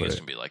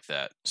to be like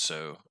that.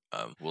 So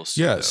we'll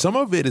see. Yeah, some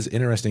of it is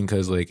interesting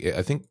because like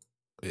I think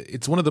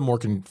it's one of the more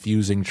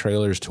confusing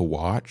trailers to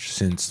watch,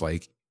 since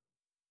like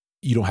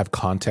you don't have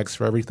context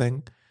for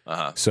everything.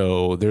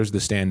 So there's the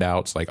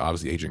standouts, like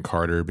obviously Agent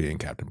Carter being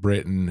Captain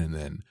Britain, and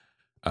then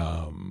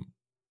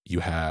you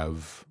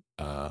have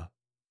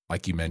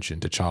like you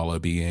mentioned, T'Challa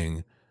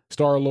being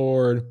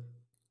Star-Lord.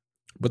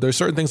 But there's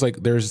certain things,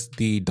 like there's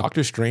the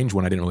Doctor Strange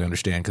one I didn't really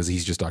understand, because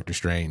he's just Doctor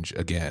Strange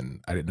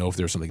again. I didn't know if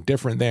there was something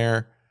different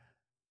there.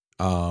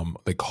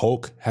 Like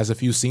Hulk has a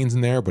few scenes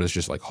in there, but it's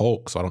just like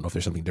Hulk, so I don't know if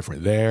there's something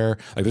different there.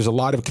 Like there's a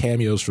lot of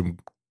cameos from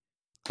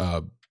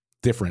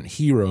different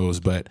heroes,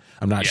 but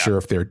I'm not sure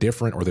if they're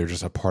different or they're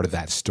just a part of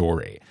that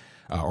story,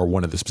 or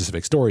one of the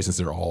specific stories, since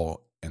they're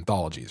all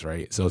anthologies,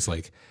 right? So it's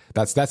like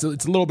it's a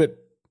little bit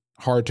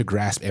hard to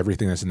grasp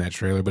everything that's in that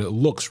trailer, but it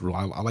looks real.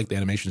 I like the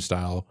animation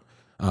style,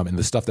 and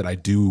the stuff that I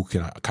do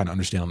can kind of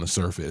understand on the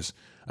surface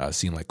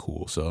seem like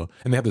cool. So,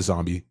 and they have the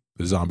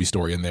zombie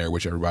story in there,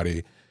 which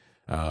everybody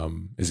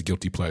is a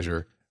guilty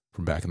pleasure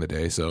from back in the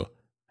day. So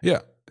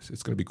yeah,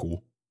 it's going to be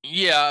cool.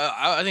 Yeah,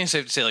 I think it's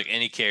safe to say like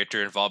any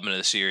character involvement in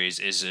the series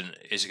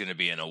is going to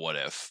be in a What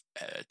If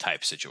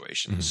type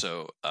situation. Mm-hmm.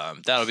 So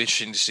that'll be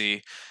interesting to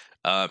see.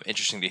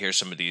 Interesting to hear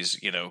some of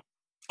these, you know,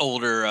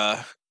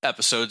 older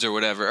episodes or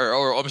whatever,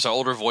 or I'm sorry,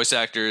 older voice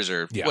actors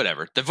or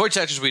whatever. The voice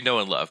actors we know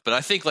and love, but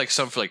I think like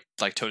some for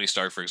like Tony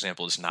Stark, for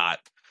example, is not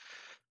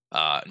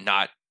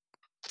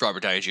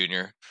Robert Downey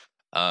Jr.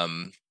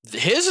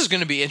 His is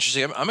going to be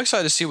interesting. I'm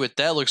excited to see what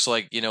that looks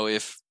like. You know,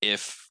 if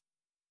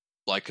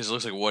like, because it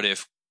looks like What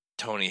If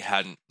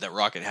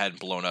Rocket hadn't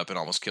blown up and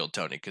almost killed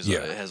Tony because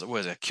it has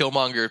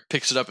Killmonger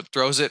picks it up and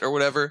throws it or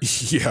whatever.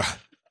 Yeah.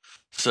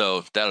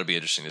 So that'll be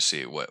interesting to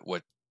see what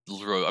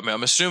road. I mean,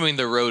 I'm assuming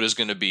the road is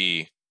going to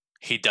be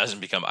he doesn't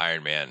become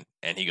Iron Man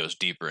and he goes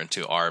deeper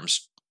into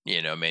arms,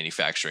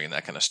 manufacturing and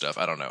that kind of stuff.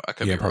 I don't know. I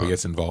could be probably wrong.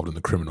 gets involved in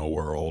the criminal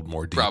world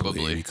more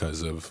deeply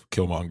because of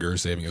Killmonger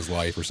saving his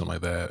life or something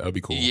like that. That'd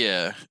be cool.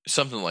 Yeah,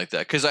 something like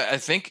that. Because I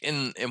think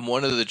in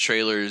one of the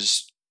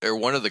trailers or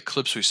one of the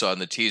clips we saw in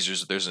the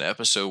teasers, there's an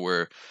episode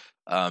where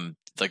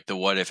like the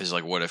what if is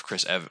like what if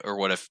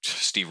what if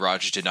Steve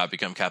Rogers did not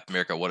become Captain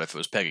America? What if it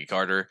was Peggy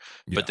Carter?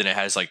 Yeah. But then it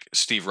has like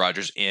Steve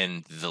Rogers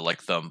in the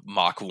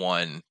Mach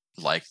 1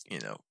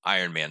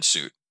 Iron Man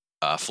suit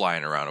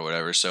flying around or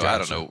whatever. So gotcha. I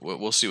don't know.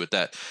 We'll see with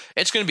that.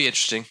 It's going to be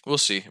interesting. We'll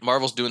see.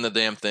 Marvel's doing the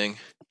damn thing.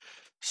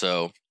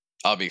 So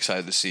I'll be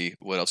excited to see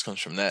what else comes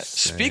from that.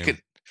 Same.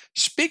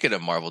 Speaking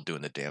of Marvel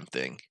doing the damn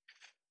thing,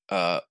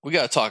 we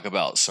got to talk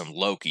about some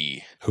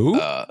Loki. Who?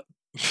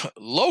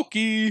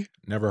 Loki.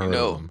 Never heard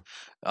of him.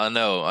 I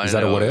know. Is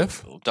that a what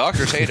if?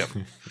 Doctors hate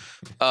him.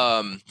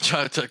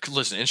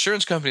 Listen,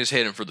 insurance companies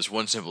hate him for this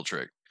one simple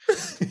trick.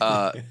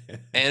 And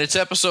it's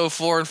episode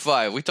 4 and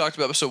 5. We talked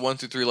about episode 1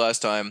 through 3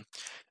 last time.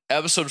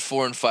 Episode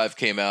 4 and 5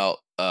 came out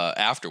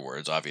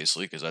afterwards,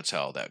 obviously, because that's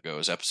how that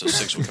goes. Episode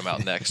 6 will come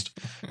out next.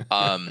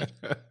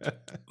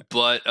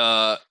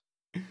 But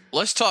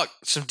let's talk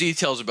some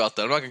details about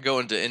that. I'm not going to go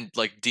into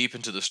deep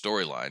into the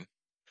storyline.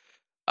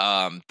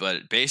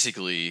 But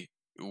basically,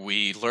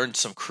 we learned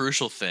some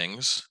crucial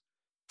things.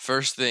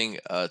 First thing,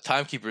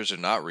 timekeepers are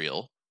not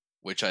real,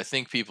 which I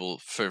think people,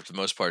 for the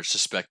most part,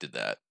 suspected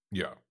that.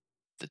 Yeah.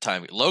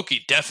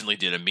 Loki definitely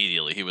did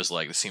immediately. He was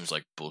like, this seems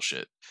like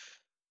bullshit.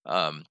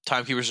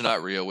 Timekeepers are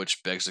not real,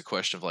 which begs the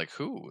question of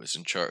who is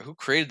in charge? Who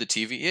created the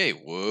TVA?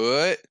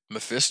 What?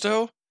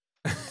 Mephisto?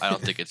 I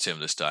don't think it's him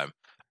this time.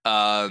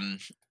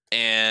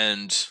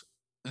 And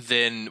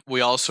then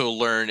we also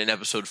learned in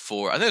episode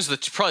 4, I think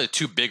there's probably the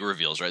two big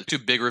reveals, right? The two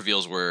big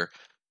reveals were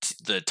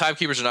the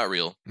timekeepers are not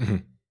real,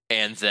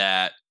 and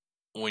that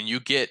when you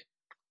get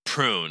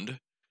pruned,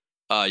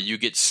 you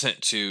get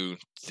sent to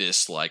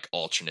this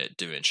alternate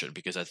dimension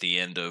because at the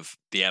end of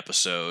the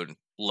episode,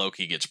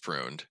 Loki gets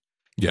pruned.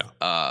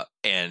 Yeah.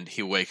 And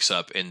he wakes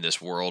up in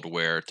this world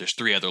where there's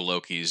 3 other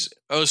Lokis.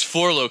 Oh, it's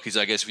 4 Lokis,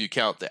 I guess, if you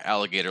count the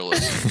alligator Loki.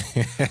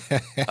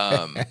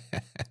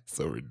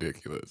 So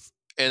ridiculous.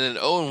 And then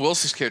Owen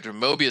Wilson's character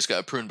Mobius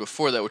got pruned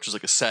before that, which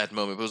was a sad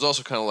moment, but it was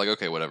also kind of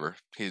okay, whatever.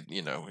 He,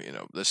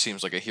 this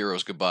seems like a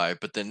hero's goodbye.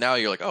 But then now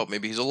you're oh,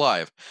 maybe he's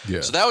alive.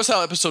 Yeah. So that was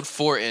how episode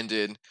 4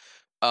 ended.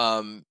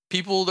 There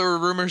were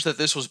rumors that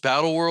this was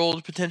Battle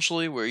World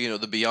potentially, where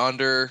the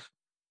Beyonder,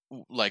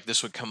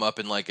 this would come up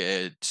in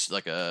a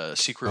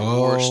Secret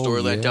War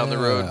storyline down the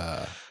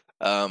road.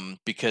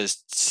 Because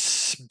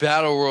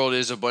Battle World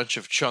is a bunch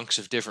of chunks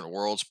of different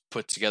worlds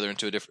put together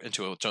into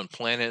its own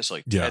planet. It's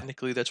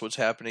technically that's what's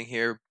happening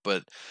here,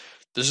 but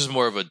this is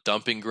more of a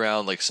dumping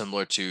ground,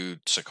 similar to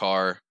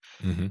Sakaar.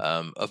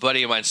 A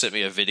buddy of mine sent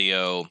me a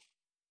video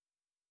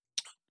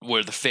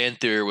where the fan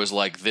theory was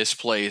this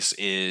place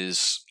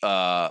is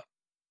the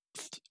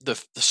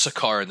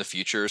Sakaar in the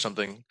future or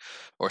something,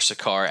 or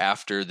Sakaar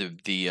after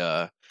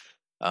the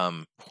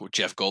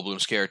Jeff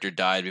Goldblum's character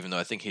died, even though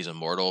I think he's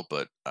immortal.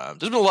 But there's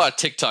been a lot of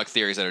TikTok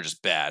theories that are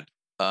just bad.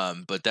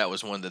 But that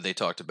was one that they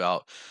talked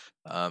about.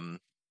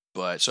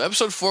 But so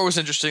episode 4 was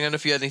interesting. I don't know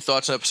if you had any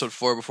thoughts on episode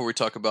 4 before we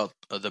talk about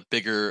the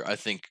bigger, I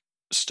think,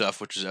 stuff,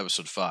 which is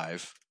episode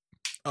 5.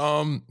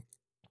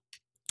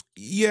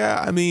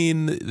 Yeah, I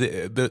mean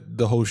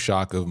the whole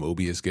shock of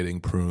Mobius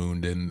getting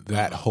pruned and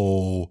that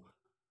whole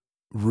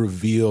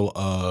reveal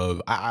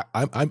of I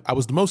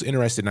was the most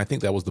interested, and I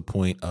think that was the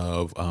point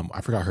of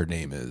I forgot her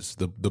name is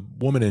the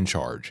woman in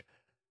charge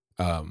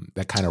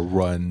that kind of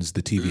runs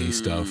the TVA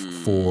stuff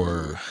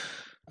for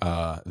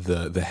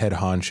the head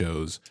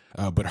honchos,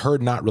 but her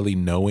not really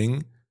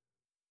knowing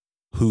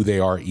who they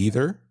are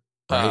either,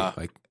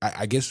 right?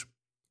 I guess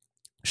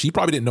she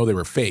probably didn't know they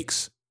were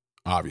fakes,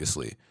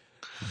 obviously,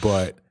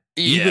 but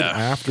even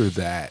after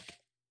that,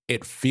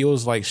 it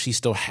feels like she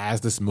still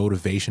has this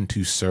motivation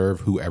to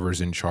serve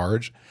whoever's in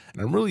charge.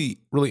 And I'm really,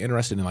 really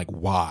interested in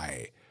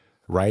why,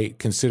 right?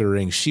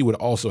 Considering she would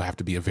also have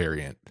to be a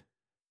variant.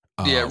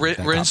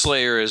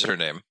 Renslayer is her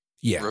name.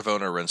 Yeah.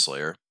 Ravonna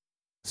Renslayer.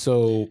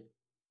 So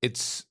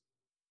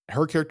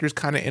her character's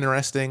kind of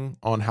interesting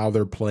on how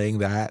they're playing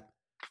that.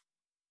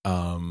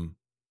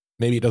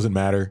 Maybe it doesn't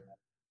matter.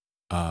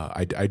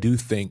 I do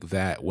think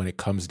that when it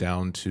comes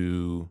down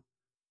to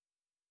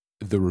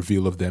the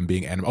reveal of them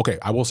being animal. Okay,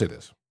 I will say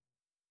this.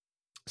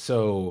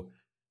 So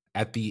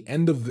at the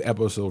end of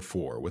episode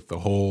 4, with the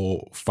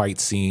whole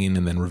fight scene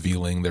and then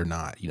revealing they're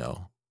not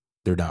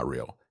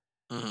real.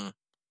 Mm-hmm.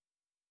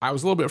 I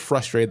was a little bit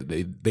frustrated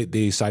that they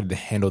decided to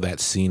handle that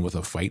scene with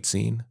a fight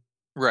scene.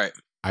 Right.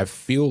 I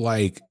feel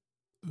like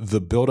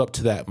the build up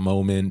to that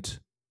moment,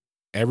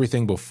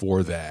 everything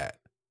before that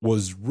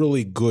was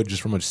really good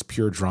just from a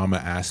pure drama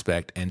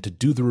aspect, and to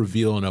do the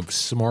reveal in a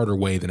smarter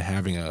way than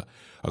having a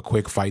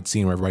quick fight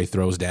scene where everybody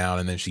throws down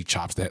and then she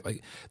chops that.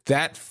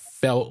 That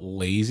felt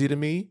lazy to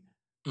me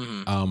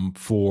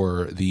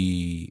for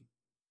the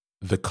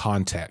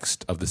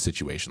context of the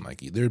situation. Like,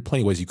 there are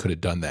plenty of ways you could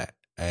have done that.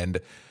 And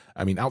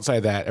I mean, outside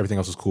of that, everything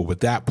else was cool, but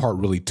that part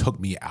really took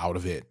me out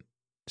of it,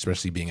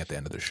 especially being at the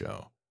end of the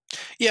show.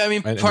 Yeah, I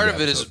mean, part of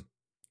it is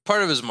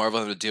Marvel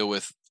having to deal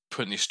with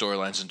putting these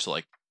storylines into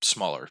like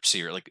smaller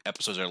series, like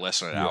episodes that are less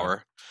than an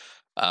hour.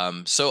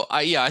 So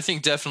I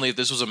think definitely if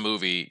this was a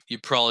movie, you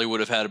probably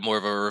would have had more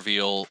of a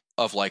reveal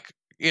of like,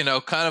 you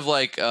know, kind of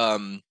like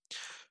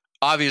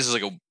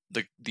obviously like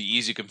the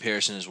easy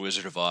comparison is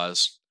Wizard of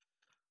Oz,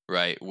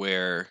 right?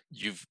 Where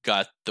you've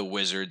got the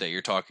wizard that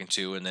you're talking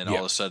to, and then all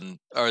of a sudden,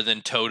 or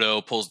then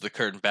Toto pulls the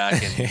curtain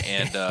back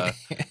and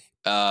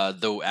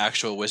the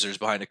actual wizard's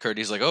behind the curtain.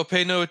 He's like, "Oh,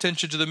 pay no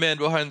attention to the man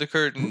behind the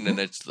curtain," and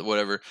it's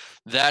whatever.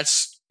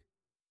 That's,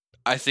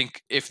 I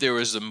think, if there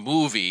was a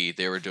movie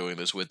they were doing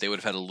this with, they would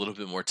have had a little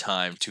bit more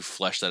time to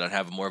flesh that out and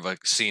have more of a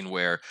scene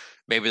where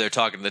maybe they're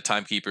talking to the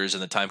timekeepers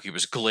and the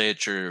timekeepers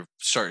glitch or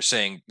start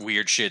saying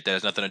weird shit that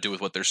has nothing to do with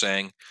what they're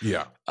saying.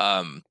 Yeah.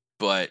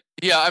 But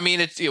yeah, I mean,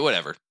 it's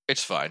whatever.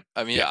 It's fine.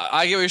 I mean,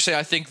 I get what you're saying.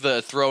 I think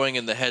the throwing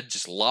in the head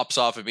just lops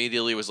off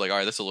immediately was like, all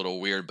right, that's a little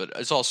weird, but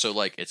it's also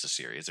like, it's a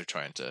series. They're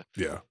trying to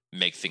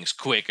make things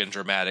quick and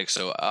dramatic.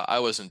 So I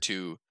wasn't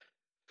too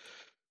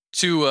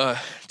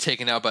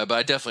taken out by it, but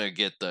I definitely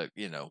get the,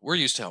 you know, we're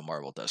used to how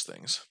Marvel does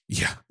things.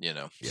 Yeah. You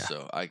know,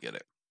 so I get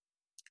it.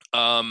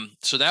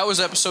 So that was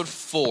episode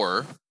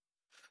 4.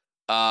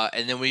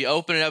 And then we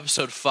open in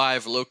episode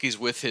 5, Loki's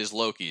with his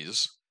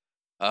Lokis.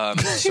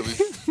 So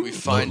we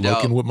find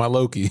out with my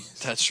Loki.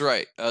 That's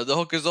right. Because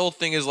the whole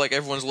thing is like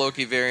everyone's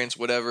Loki variants,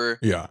 whatever.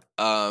 Yeah.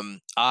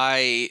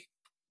 I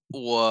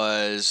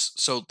was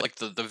so like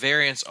the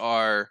variants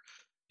are,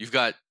 you've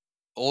got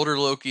older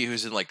Loki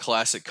who's in like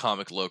classic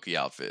comic Loki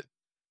outfit.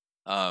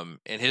 And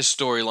his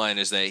storyline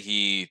is that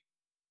he,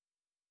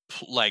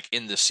 like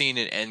in the scene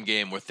in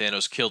Endgame where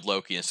Thanos killed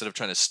Loki, instead of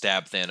trying to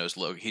stab Thanos,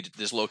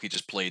 this Loki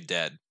just played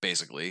dead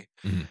basically.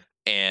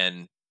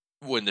 And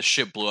when the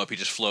ship blew up, he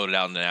just floated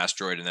out in an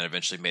asteroid and then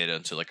eventually made it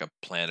into like a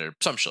planet or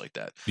some shit like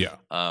that. Yeah.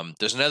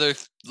 There's another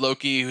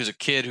Loki who's a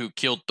kid who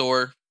killed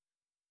Thor.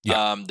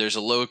 Yeah. There's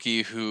a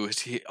Loki who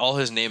all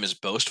his name is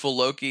Boastful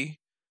Loki.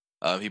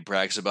 He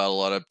brags about a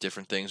lot of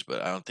different things,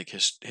 but I don't think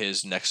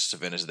his Nexus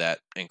event is that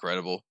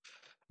incredible.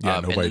 Yeah,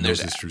 nobody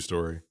knows his true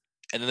story.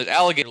 And then there's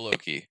Alligator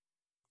Loki,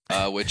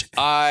 which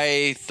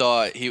I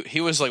thought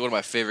he was like one of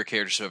my favorite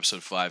characters of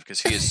episode 5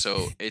 because he is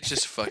it's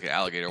just a fucking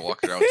alligator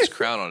walking around with his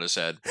crown on his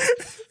head.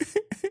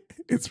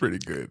 It's pretty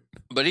good.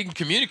 But he can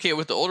communicate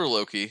with the older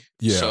Loki.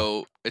 Yeah.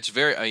 So it's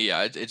very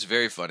it's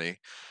very funny.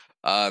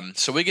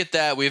 So we get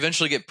that. We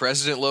eventually get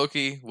President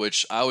Loki,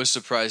 which I was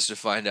surprised to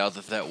find out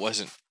that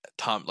wasn't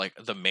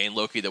the main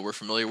Loki that we're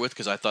familiar with,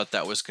 because I thought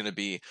that was going to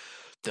be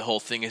the whole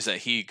thing, is that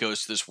he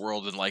goes to this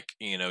world and like,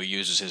 you know,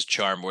 uses his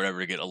charm or whatever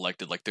to get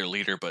elected like their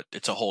leader, but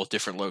it's a whole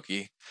different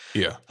Loki.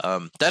 Yeah.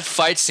 That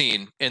fight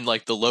scene in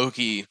like the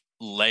Loki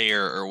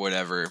layer or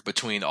whatever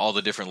between all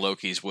the different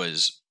Lokis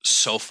was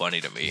so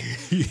funny to me.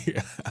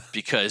 Yeah.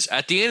 Because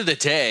at the end of the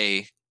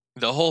day,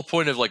 the whole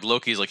point of like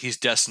Loki is like he's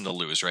destined to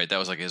lose, right? That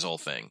was like his whole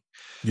thing.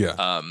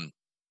 Yeah.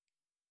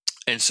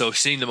 And so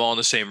seeing them all in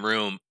the same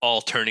room,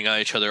 all turning on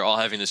each other, all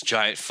having this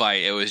giant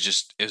fight, it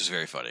was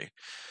very funny.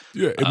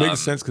 Yeah, it makes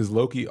sense because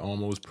Loki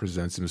almost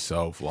presents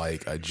himself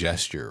like a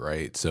jester,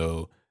 right?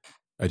 So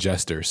a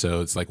jester.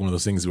 So it's like one of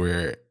those things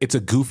where it's a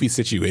goofy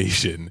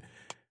situation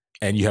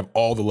and you have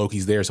all the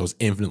Lokis there, so it's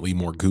infinitely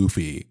more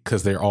goofy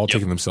because they're all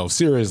taking themselves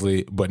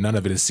seriously, but none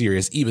of it is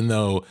serious, even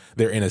though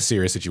they're in a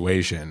serious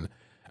situation.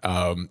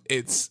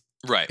 It's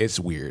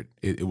weird.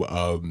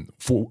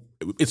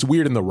 It's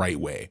weird in the right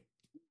way.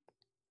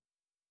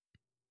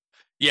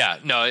 Yeah,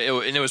 no,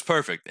 it was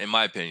perfect in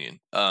my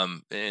opinion.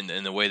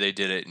 In the way they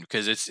did it,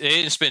 because they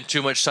didn't spend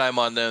too much time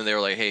on them. They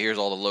were like, "Hey, here's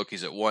all the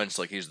Lokis at once.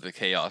 Like, here's the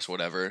chaos,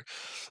 whatever."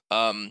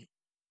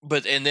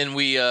 But then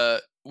we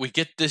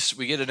get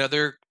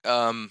another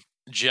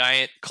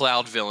giant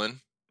cloud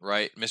villain,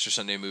 right? Mr.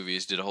 Sunday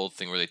Movies did a whole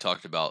thing where they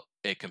talked about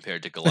it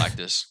compared to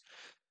Galactus.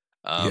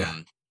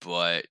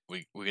 But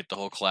we get the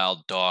whole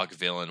cloud dog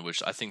villain,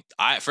 which I think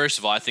I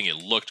think it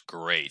looked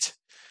great.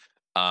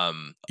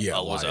 Elias,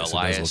 was it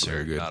Elias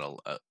or good. Not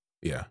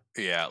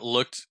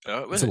looked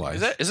it's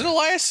Elias. Is it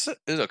Elias?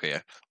 It's okay.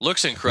 Yeah,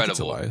 looks incredible. It's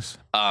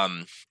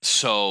Elias.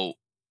 So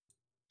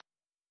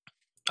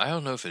I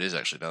don't know if it is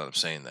actually, now that I'm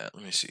saying that.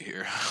 Let me see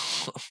here.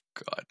 Oh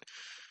God,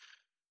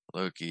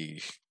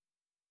 Loki.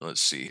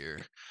 Let's see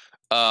here.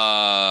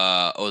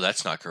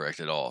 That's not correct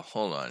at all.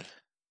 Hold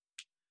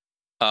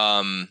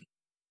on.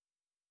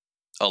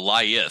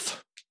 Eliath.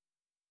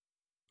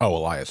 Oh,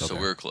 Eliath. So okay.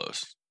 we're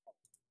close.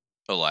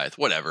 Eliath,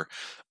 whatever.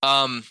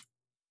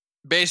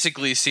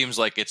 Basically seems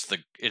like it's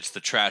the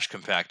trash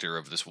compactor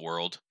of this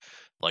world.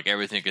 Like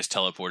everything is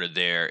teleported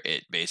there.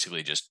 It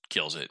basically just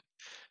kills it.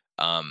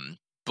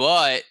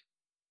 But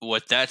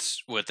what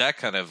that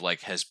kind of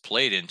like has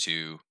played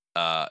into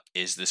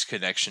is this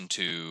connection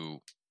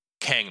to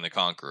Kang the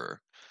Conqueror.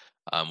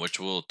 which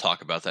we'll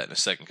talk about that in a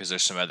second because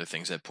there's some other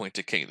things that point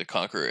to King the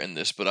Conqueror in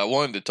this. But I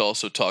wanted to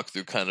also talk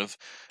through kind of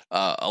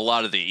a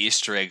lot of the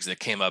Easter eggs that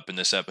came up in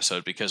this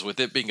episode, because with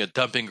it being a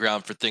dumping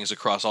ground for things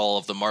across all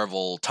of the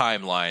Marvel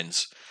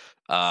timelines,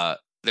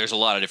 there's a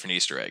lot of different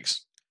Easter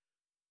eggs.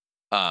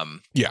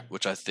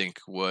 Which I think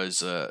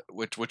was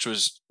which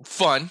was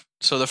fun.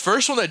 So the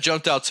first one that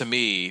jumped out to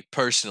me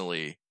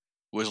personally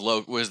was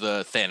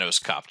the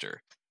Thanos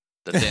copter,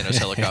 the Thanos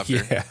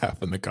helicopter. Yeah,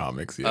 from the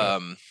comics. Yeah.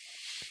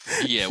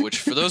 Yeah, which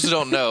for those who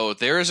don't know,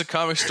 there is a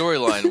comic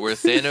storyline where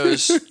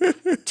Thanos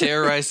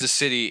terrorized the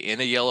city in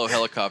a yellow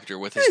helicopter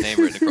with his name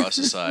written across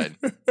the side,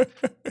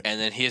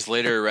 and then he is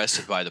later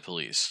arrested by the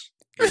police.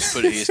 He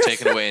is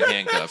taken away in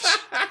handcuffs.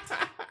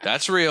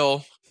 That's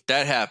real.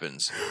 That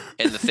happens.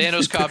 And the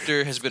Thanos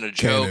copter has been a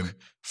joke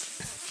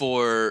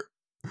for...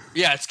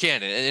 Yeah, it's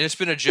canon. And it's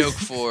been a joke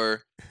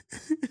for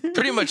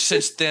pretty much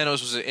since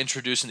Thanos was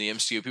introduced in the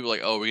MCU. People were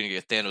like, oh, we're going to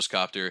get Thanos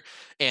copter.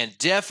 And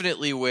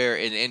definitely where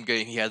in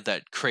Endgame he had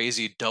that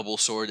crazy double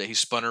sword that he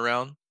spun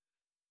around.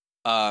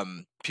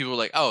 People were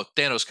like, oh,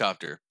 Thanos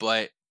copter.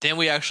 But then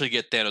we actually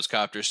get Thanos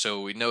copter.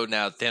 So we know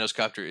now Thanos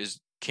copter is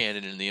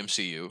canon in the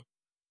MCU,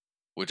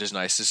 which is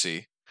nice to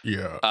see.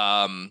 Yeah.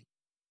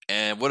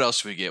 And what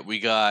else we get? We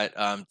got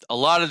a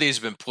lot of these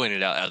have been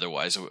pointed out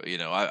otherwise. You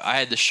know, I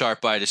had the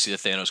sharp eye to see the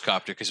Thanos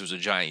copter because it was a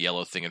giant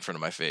yellow thing in front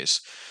of my face.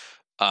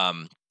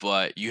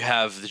 But you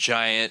have the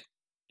giant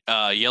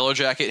Yellow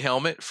Jacket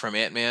helmet from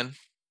Ant-Man,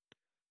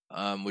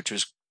 which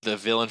was the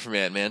villain from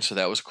Ant-Man, so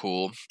that was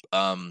cool.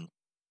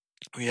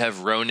 We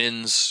have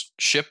Ronin's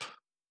ship,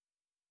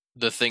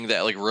 the thing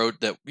that like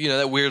rode that, you know,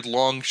 that weird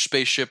long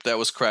spaceship that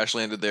was crash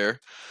landed there.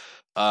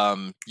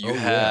 We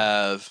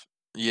have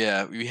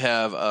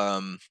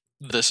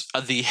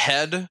the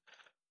head,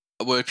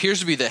 what appears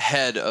to be the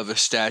head of a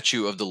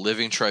statue of the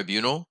Living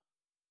Tribunal,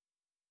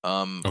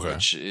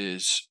 which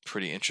is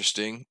pretty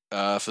interesting.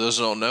 For those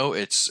who don't know,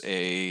 it's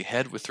a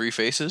head with 3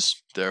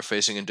 faces that are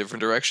facing in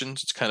different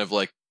directions. It's kind of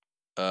like,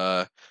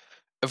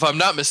 if I'm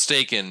not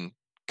mistaken,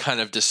 kind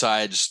of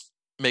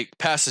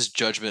passes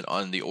judgment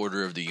on the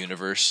order of the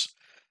universe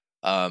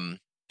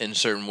in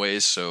certain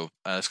ways. So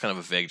it's kind of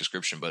a vague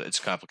description, but it's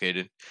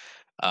complicated.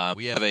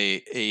 We have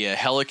a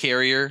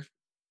helicarrier.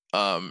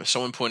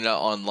 Someone pointed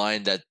out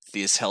online that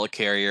this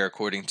helicarrier,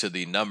 according to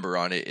the number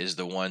on it, is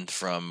the one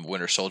from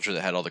Winter Soldier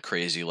that had all the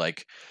crazy,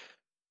 like,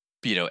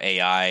 you know,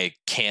 AI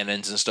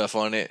cannons and stuff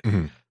on it.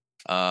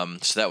 Mm-hmm.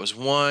 So that was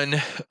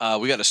one.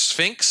 We got a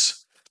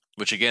Sphinx,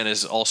 which again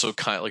is also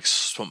kind of like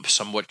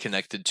somewhat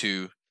connected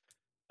to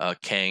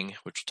Kang,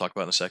 which we'll talk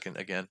about in a second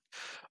again.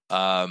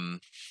 Trying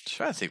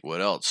to think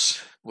what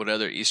else. What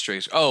other Easter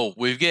eggs? Oh,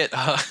 we get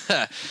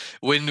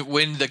when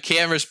the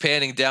camera's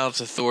panning down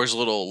to Thor's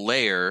little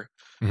lair,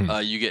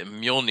 you get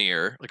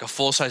Mjolnir, like a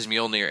full-size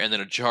Mjolnir, and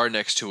then a jar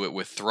next to it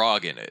with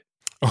Throg in it.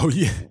 Oh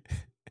yeah,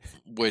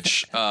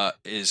 which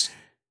is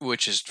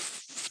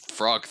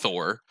Frog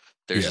Thor.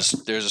 There's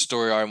a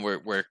story arc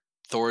where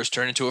Thor is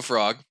turned into a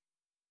frog,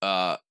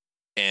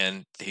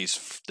 and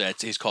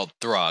he's called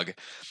Throg.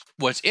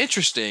 What's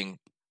interesting,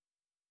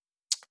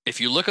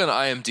 if you look on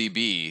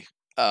IMDb,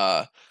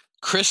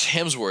 Chris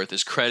Hemsworth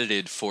is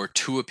credited for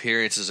 2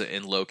 appearances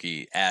in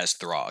Loki as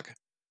Throg,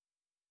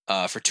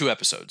 for 2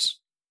 episodes.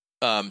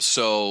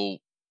 So,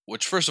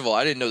 which first of all,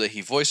 I didn't know that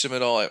he voiced him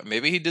at all.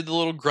 Maybe he did the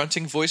little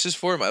grunting voices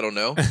for him. I don't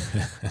know.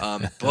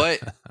 But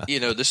you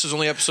know, this is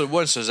only episode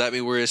 1. So does that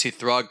mean where does he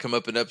Throg come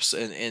up in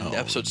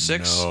episode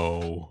 6?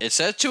 No. It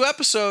said 2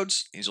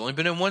 episodes. He's only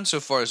been in 1 so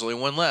far. There's only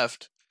 1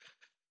 left.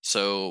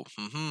 So,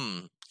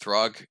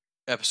 Throg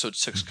episode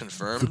 6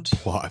 confirmed. The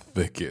plot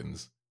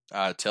thickens.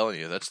 I'm telling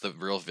you, that's the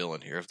real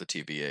villain here of the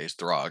TVA is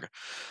Throg.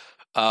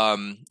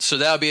 So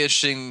that'll be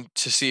interesting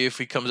to see if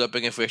he comes up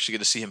and if we actually get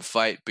to see him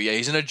fight. But yeah,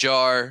 he's in a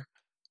jar,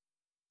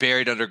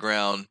 buried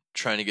underground,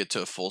 trying to get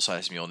to a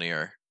full-size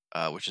Mjolnir,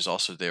 which is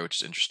also there,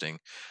 which is interesting.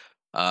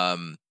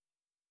 I'm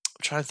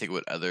trying to think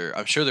what other...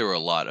 I'm sure there were a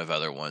lot of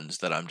other ones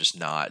that I'm just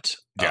not...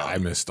 Yeah, I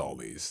missed all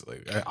these.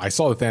 Like I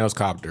saw the Thanos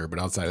copter, but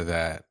outside of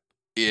that...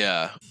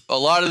 Yeah, a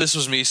lot of this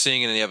was me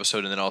seeing it in the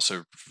episode and then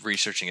also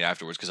researching it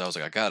afterwards because I was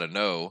like, I gotta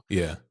know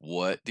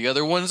what the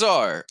other ones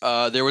are.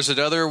 There was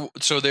another,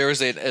 so there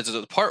was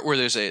a part where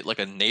there's a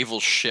naval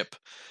ship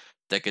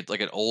that could,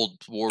 like an old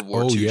World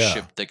War II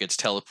ship that gets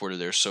teleported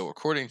there. So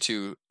according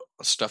to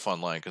stuff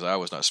online, because I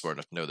was not smart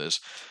enough to know this,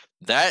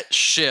 that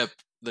ship,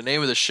 the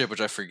name of the ship, which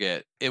I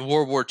forget, in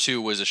World War II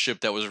was a ship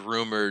that was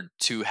rumored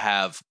to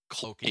have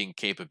cloaking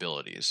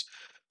capabilities.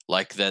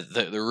 Like that,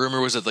 the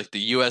rumor was that like the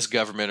U.S.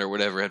 government or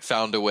whatever had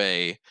found a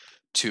way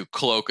to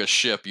cloak a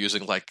ship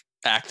using like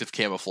active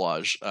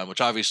camouflage,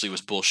 which obviously was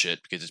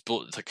bullshit because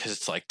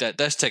it's like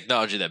that's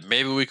technology that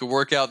maybe we could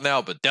work out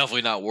now, but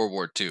definitely not World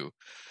War II.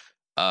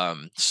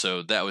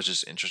 So that was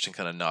just interesting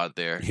kind of nod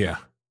there. Yeah.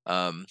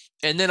 And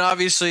then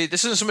obviously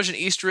this isn't so much an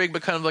Easter egg,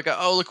 but kind of like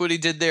oh look what he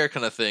did there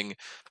kind of thing.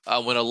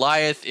 When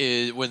Alioth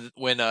is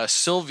when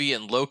Sylvie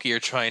and Loki are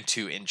trying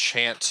to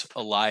enchant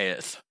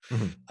Alioth.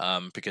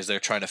 Because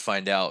they're trying to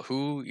find out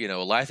who,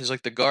 Alioth is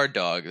like the guard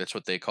dog. That's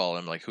what they call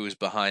him, like who's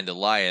behind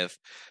Alioth.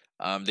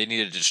 they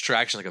needed a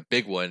distraction, like a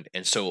big one,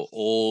 and so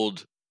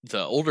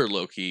the older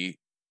Loki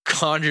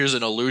conjures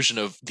an illusion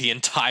of the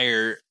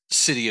entire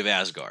city of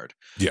Asgard.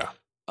 Yeah.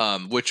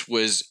 Which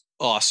was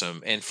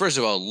awesome, and first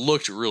of all,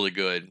 looked really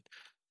good.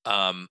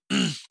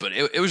 But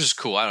it was just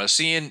cool. I don't know,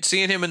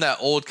 seeing him in that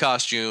old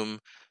costume,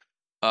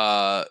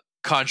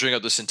 conjuring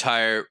up this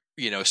entire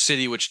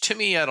city. Which to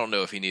me, I don't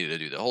know if he needed to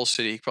do the whole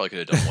city. He probably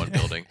could have done one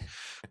building.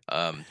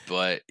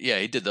 But yeah,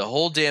 he did the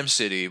whole damn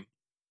city.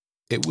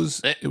 It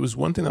was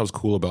one thing that was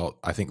cool about,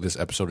 I think, this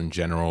episode in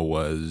general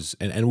was,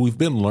 and we've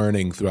been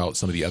learning throughout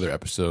some of the other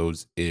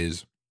episodes,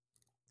 is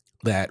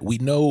that we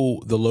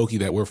know the Loki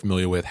that we're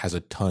familiar with has a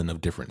ton of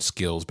different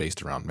skills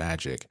based around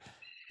magic.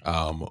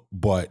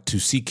 But to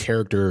see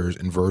characters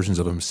and versions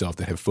of himself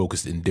that have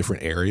focused in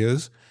different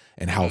areas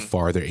and how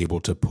far they're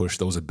able to push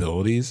those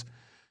abilities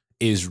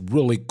is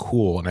really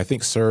cool. And I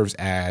think serves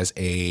as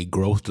a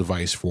growth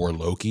device for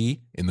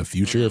Loki in the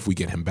future if we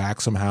get him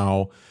back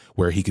somehow,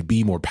 where he could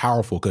be more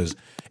powerful. Because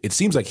it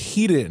seems like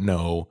he didn't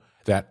know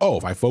that,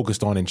 if I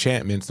focused on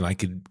enchantments, then I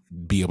could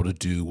be able to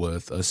do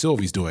what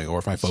Sylvie's doing. Or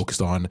if I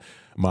focused on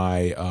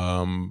my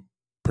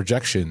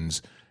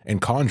projections and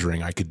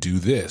conjuring, I could do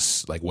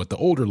this, like what the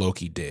older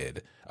Loki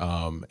did.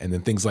 And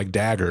then things like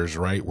daggers,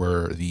 right?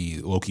 Where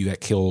the Loki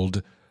that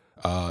killed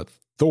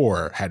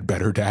Thor had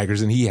better daggers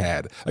than he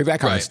had. Like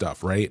that kind of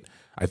stuff, right?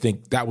 I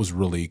think that was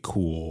really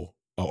cool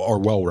or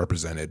well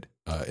represented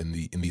in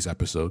these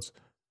episodes.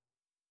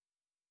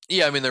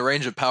 Yeah, I mean, the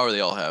range of power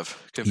they all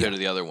have compared to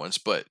the other ones.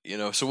 But,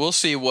 so we'll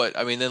see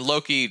then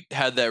Loki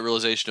had that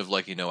realization of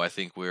like, I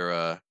think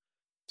we're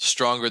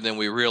stronger than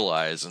we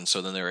realize. And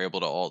so then they're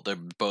able to they're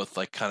both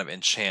like kind of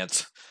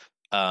enchant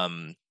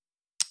Alioth,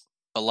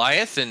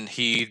 and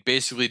he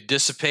basically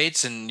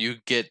dissipates and you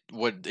get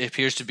what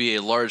appears to be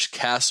a large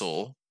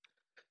castle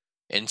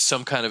in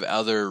some kind of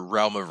other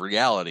realm of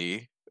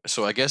reality.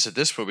 So I guess at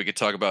this point we could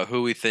talk about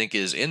who we think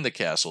is in the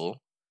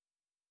castle.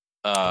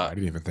 I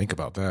didn't even think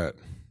about that.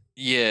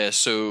 Yeah,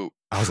 so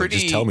I was like,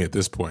 just tell me at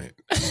this point.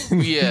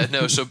 Yeah,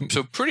 no, so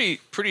pretty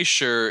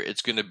sure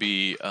it's going to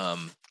be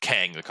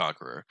Kang the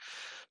Conqueror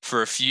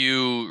for a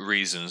few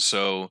reasons.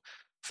 So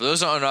for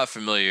those that are not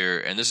familiar,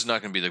 and this is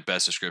not going to be the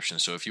best description,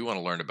 so if you want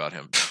to learn about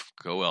him,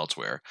 go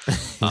elsewhere.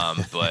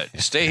 But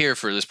stay here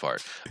for this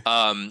part.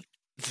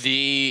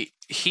 He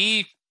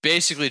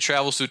basically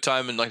travels through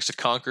time and likes to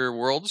conquer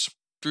worlds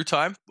through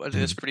time. I think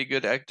that's a pretty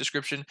good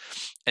description.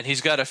 And he's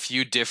got a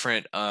few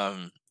different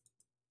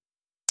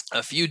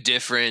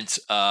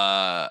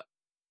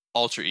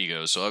alter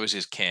egos. So obviously,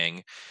 he's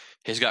Kang.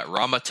 He's got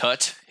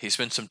Rama-Tut. He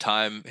spent some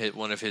time.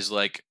 One of his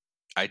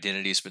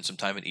identities spent some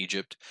time in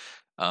Egypt.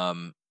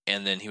 And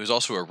then he was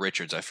also a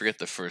Richards. I forget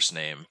the first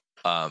name.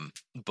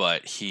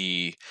 But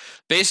he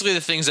basically,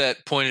 the things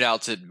that pointed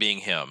out to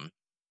being him.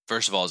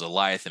 First of all, is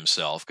Alioth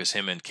himself, because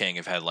him and Kang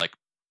have had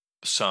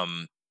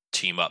some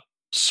team up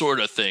sort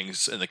of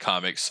things in the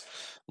comics,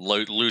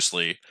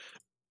 loosely.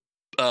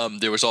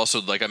 There was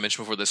also, like I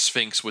mentioned before, the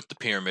Sphinx with the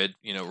pyramid,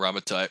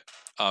 Rama-Tut.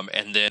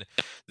 And then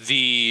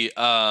the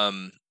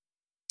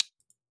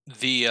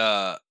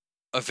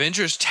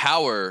Avengers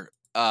Tower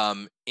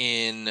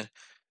in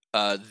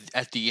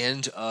at the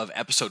end of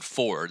episode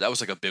 4. That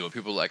was a big one.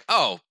 People were like,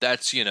 oh,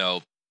 that's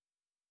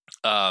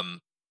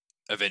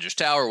Avengers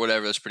Tower or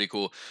whatever. That's pretty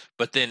cool.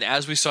 But then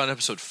as we saw in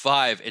episode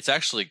 5, it's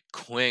actually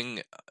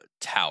Kwang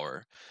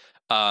Tower.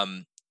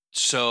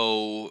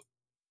 So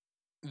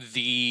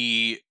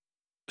the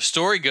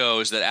story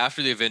goes that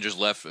after the Avengers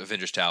left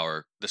Avengers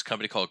Tower, this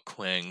company called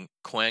Kwang,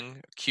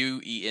 Qeng,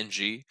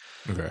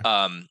 okay,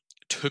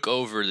 took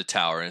over the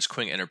tower, and it's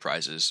Kwang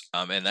Enterprises,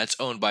 and that's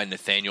owned by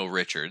Nathaniel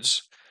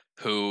Richards,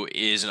 who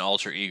is an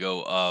alter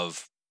ego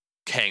of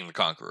Kang the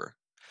Conqueror.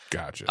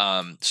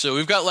 Gotcha. So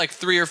we've got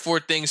 3 or 4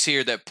 things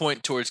here that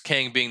point towards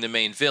Kang being the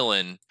main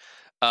villain.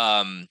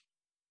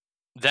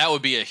 That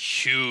would be a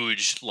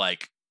huge,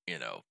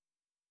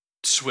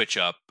 switch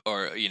up,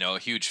 or a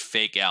huge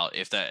fake out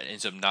if that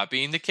ends up not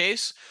being the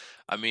case.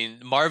 I mean,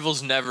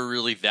 Marvel's never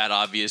really that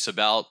obvious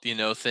about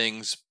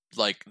things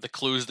like the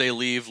clues they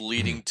leave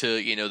leading to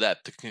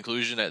the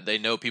conclusion that they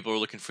know people are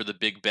looking for the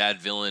big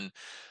bad villain.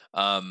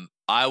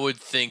 I would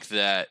think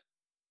that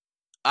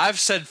I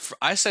said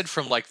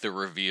from the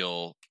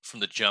reveal, from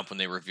the jump, when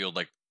they revealed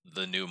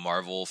the new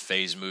Marvel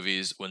Phase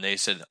movies, when they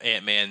said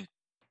Ant-Man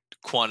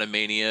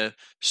Quantumania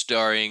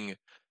starring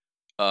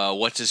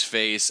what's his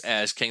face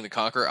as Kang the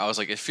Conqueror, I was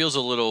like, it feels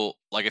a little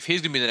if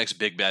he's gonna be the next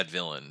big bad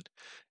villain,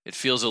 it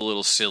feels a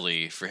little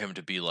silly for him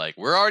to be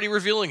we're already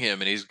revealing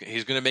him, and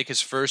he's gonna make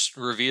his first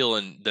reveal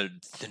in the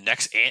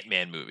next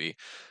Ant-Man movie.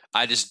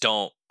 I just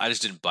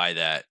didn't buy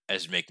that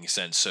as making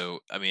sense. So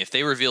I mean, if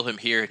they reveal him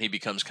here and he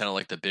becomes kind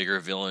of the bigger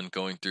villain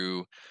going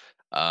through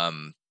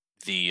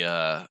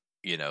the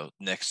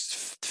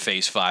next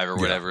Phase 5 or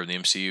whatever in the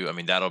MCU, I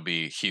mean, that'll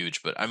be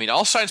huge. But I mean,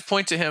 all signs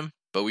point to him,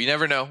 but we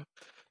never know.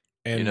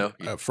 And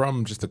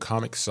from just the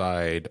comic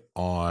side,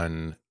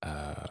 on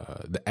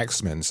the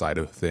X-Men side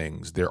of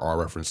things, there are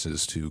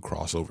references to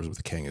crossovers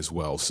with Kang as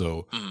well.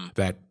 So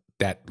that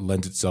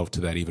lends itself to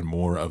that even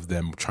more of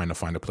them trying to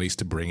find a place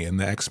to bring in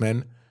the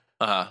X-Men.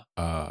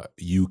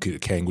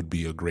 Kang would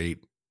be a great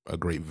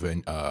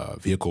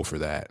vehicle for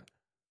that,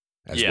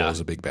 as well as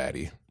a big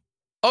baddie.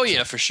 Oh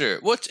yeah, for sure.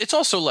 It's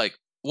also like,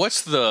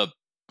 what's the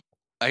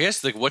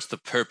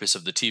purpose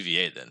of the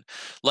TVA then?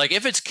 Like,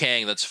 if it's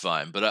Kang, that's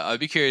fine, but I'd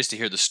be curious to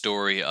hear the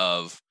story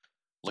of,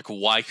 like,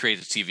 why create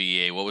the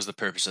TVA? What was the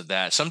purpose of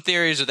that? Some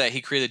theories are that he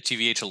created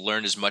TVA to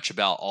learn as much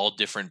about all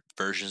different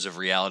versions of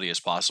reality as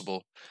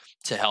possible,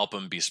 to help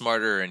him be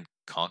smarter and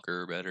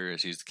conquer better,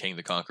 as he's the Kang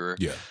the Conqueror.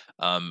 Yeah.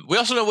 We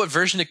also know what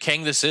version of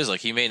Kang this is.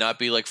 Like, he may not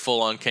be like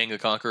full on Kang the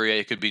Conqueror yet.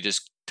 It could be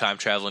just time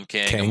traveling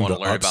Kang and want to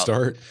learn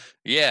upstart.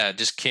 Yeah,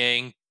 just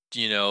Kang,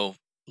 young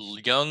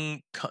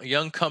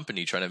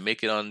company trying to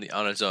make it on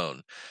its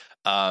own.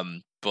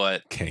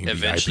 But Kang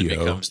eventually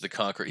becomes the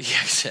Conqueror.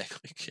 Yeah,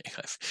 exactly.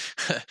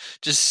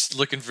 Just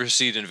looking for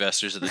seed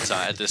investors at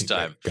this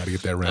time. Got to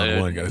get that round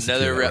one. Got to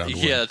another round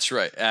one. Yeah, that's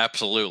right.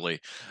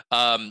 Absolutely.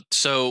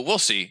 So we'll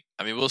see.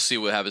 I mean, we'll see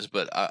what happens.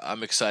 But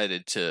I'm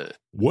excited to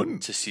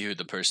see who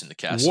the person the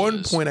cast.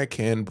 One point I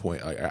can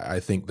point.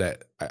 I think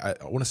that I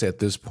want to say at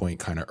this point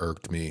kind of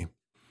irked me.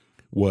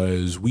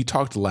 Was we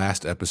talked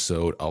last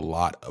episode a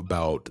lot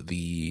about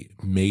the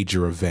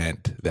major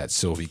event that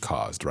Sylvie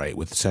caused, right?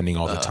 With sending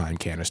all the time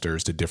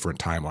canisters to different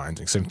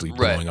timelines, essentially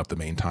blowing up the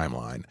main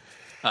timeline.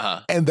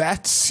 And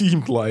that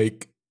seemed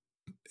like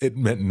it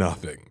meant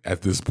nothing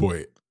at this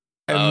point.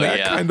 And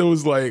that kind of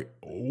was like,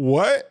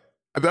 what?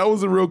 That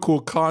was a real cool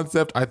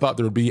concept. I thought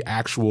there would be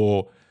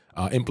actual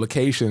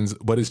implications,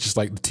 but it's just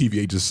like the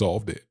TVA just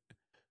solved it.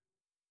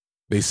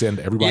 They send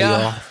everybody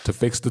off to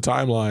fix the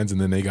timelines,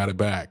 and then they got it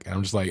back. And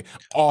I'm just like,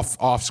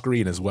 off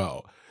screen as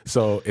well.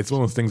 So it's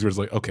one of those things where it's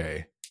like,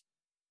 okay.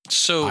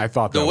 So I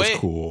thought that was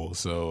cool.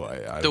 So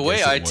the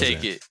way I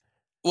take it,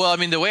 well, I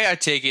mean, the way I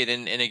take it,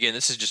 and again,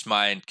 this is just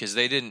mine, because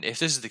if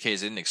this is the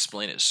case, they didn't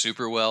explain it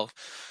super well.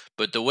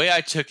 But the way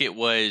I took it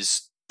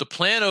was, the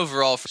plan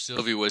overall for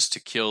Sylvie was to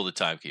kill the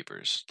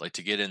timekeepers, like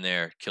to get in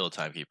there, kill the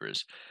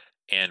timekeepers.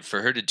 And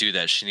for her to do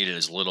that, she needed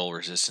as little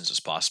resistance as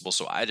possible.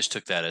 So I just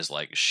took that as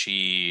like,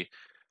 she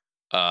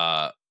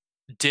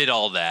did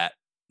all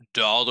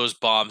those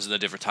bombs in the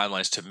different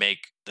timelines to make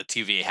the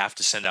TVA have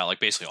to send out like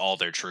basically all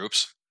their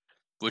troops,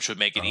 which would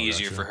make it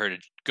easier for her to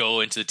go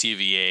into the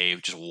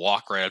TVA, just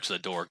walk right up to the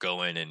door,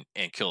 go in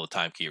and kill the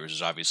timekeepers,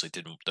 which obviously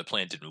the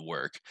plan didn't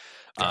work.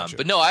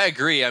 But no, I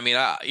agree. I mean,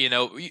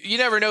 you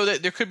never know,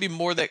 that there could be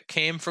more that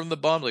came from the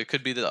bomb. Like, it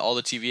could be that all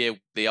the TVA,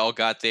 they all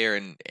got there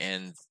and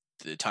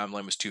the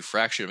timeline was too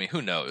fractured. I mean,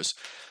 who knows?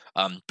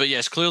 But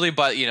yes, clearly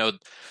by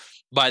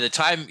the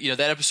time, that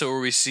episode where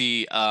we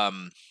see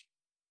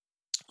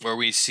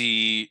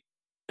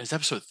it's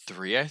episode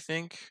 3, I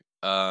think,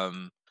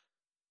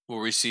 where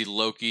we see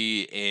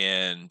Loki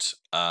and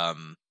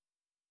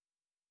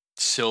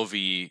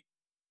Sylvie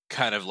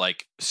kind of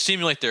like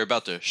seeming like they're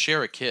about to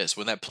share a kiss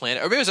when that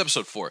planet, or maybe it was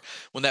episode 4,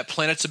 when that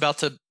planet's about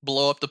to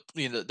blow up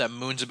that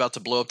moon's about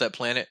to blow up that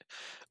planet.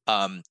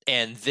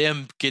 And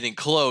them getting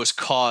close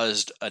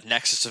caused a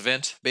Nexus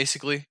event,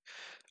 basically.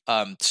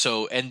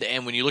 So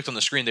when you looked on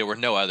the screen, there were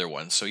no other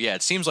ones. So yeah,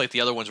 it seems like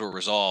the other ones were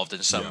resolved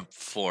in some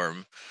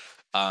form.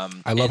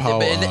 I love how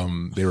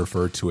they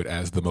refer to it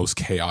as the most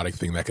chaotic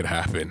thing that could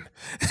happen.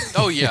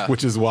 Oh yeah,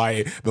 which is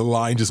why the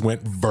line just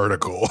went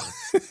vertical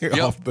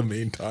off the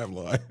main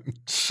timeline.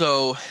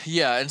 So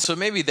yeah, and so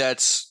maybe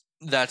that's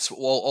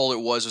all it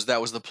was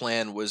that was the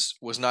plan, was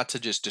not to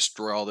just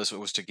destroy all this. It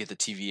was to get the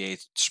TVA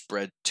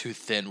spread too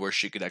thin where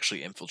she could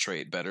actually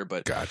infiltrate better.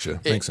 But gotcha,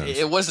 makes sense.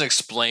 It wasn't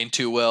explained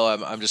too well.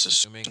 I'm just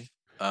assuming.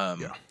 But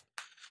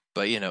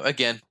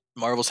again,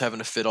 Marvel's having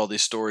to fit all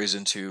these stories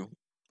into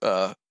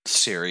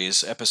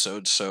series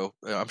episodes, so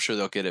I'm sure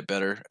they'll get it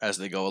better as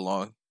they go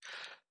along.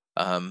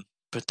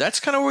 But that's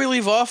kind of where we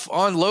leave off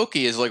on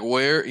Loki, is like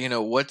where,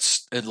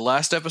 what's in the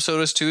last episode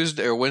is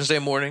Tuesday or Wednesday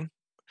morning.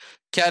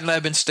 Kat and I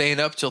have been staying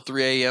up till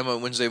 3 a.m.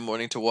 on Wednesday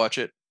morning to watch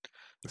it.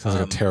 Sounds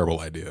like a terrible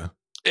idea.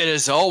 It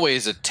is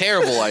always a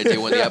terrible idea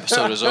when the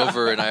episode is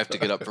over and I have to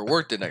get up for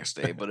work the next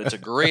day, but it's a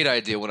great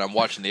idea when I'm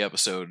watching the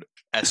episode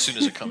as soon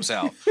as it comes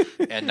out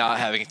and not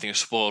having anything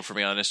spoiled for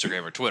me on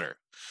Instagram or Twitter.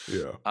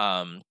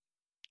 Yeah.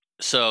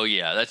 So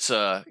yeah, that's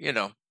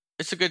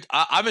it's a good.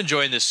 I'm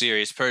enjoying this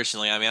series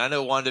personally. I mean, I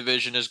know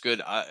WandaVision is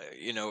good.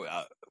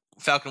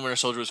 Falcon Winter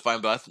Soldier was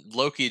fine, but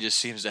Loki just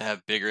seems to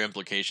have bigger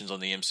implications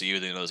on the MCU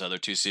than those other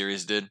 2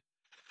 series did.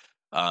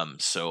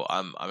 So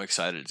I'm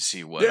excited to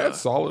see what. Yeah,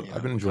 it's solid.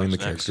 I've been enjoying the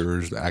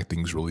characters. The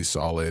acting's really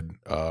solid.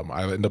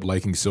 I end up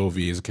liking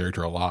Sylvie as a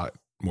character a lot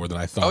more than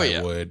I thought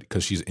I would,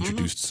 because she's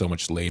introduced so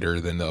much later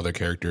than the other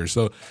characters.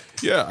 So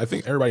yeah, I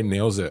think everybody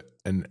nails it,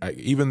 and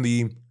even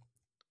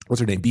what's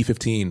her name,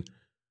 B-15.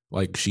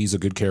 Like, she's a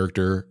good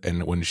character,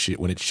 and when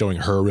it's showing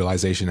her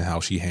realization of how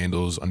she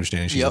handles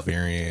understanding she's a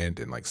variant,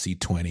 and like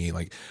C-20,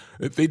 like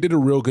they did a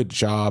real good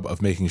job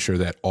of making sure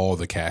that all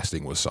the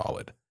casting was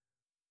solid.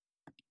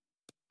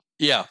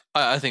 Yeah,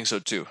 I think so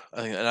too.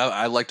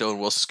 I liked Owen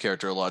Wilson's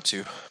character a lot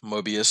too,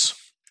 Mobius.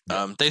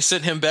 They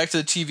sent him back to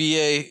the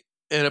TVA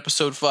in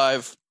episode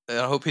 5, and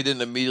I hope he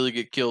didn't immediately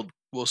get killed.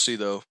 We'll see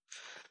though.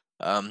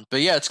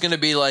 But yeah, it's gonna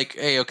be like,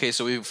 hey, okay,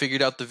 so we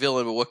figured out the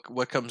villain, but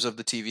what comes of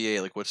the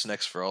TVA? Like, what's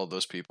next for all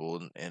those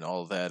people and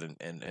all of that,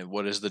 and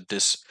what is the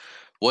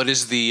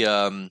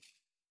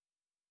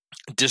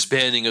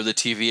disbanding of the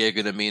TVA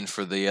going to mean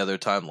for the other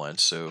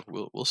timelines? So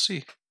we'll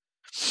see.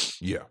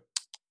 Yeah.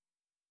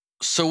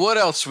 So what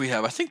else we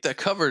have? I think that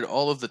covered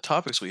all of the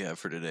topics we have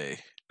for today,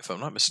 if I'm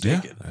not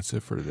mistaken. Yeah, that's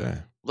it for today.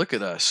 Look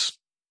at us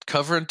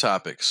covering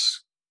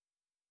topics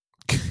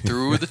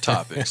through the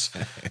topics.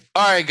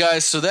 All right,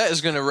 guys. So that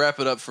is going to wrap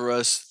it up for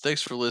us.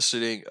 Thanks for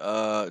listening.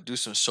 Do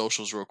some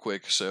socials real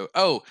quick. So,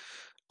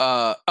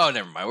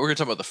 never mind. We're going to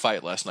talk about the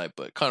fight last night,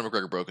 but Conor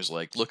McGregor broke his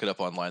leg. Look it up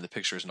online. The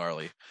picture is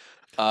gnarly.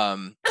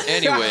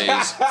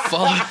 Anyways,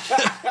 follow.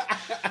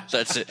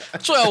 That's it.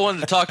 That's what I wanted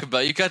to talk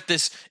about. You got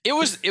this. It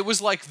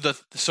was like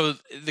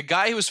the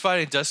guy who was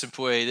fighting Dustin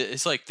Poirier.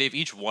 It's like they've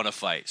each won a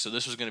fight. So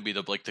this was going to be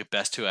the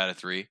best 2 out of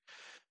 3,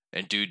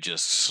 and dude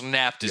just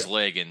snapped his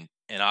leg and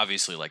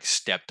obviously like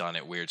stepped on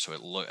it weird. So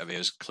it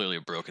was clearly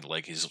a broken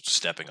leg he's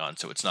stepping on.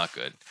 So it's not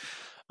good.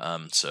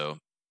 So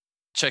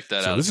check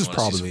that out. This is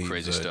probably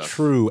the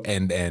true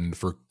end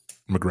for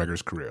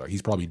McGregor's career. Like,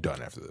 he's probably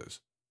done after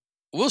this.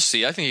 We'll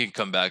see. I think he can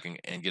come back and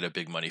get a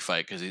big money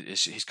fight because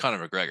he's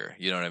Conor McGregor.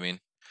 You know what I mean?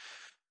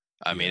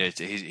 I mean,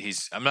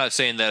 he's. I'm not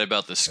saying that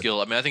about the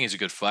skill. I mean, I think he's a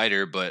good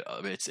fighter, but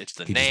it's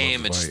the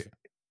name.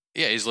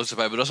 He's loves to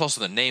fight, but it's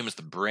also the name. It's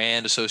the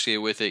brand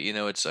associated with it. You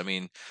know, I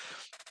mean,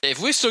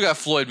 if we still got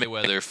Floyd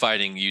Mayweather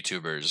fighting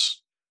YouTubers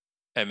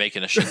and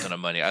making a shit ton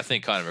of money, I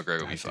think Conor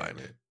McGregor will be fine.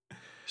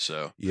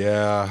 So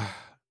yeah,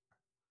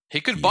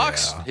 he could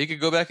box. He could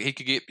go back. He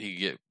could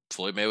get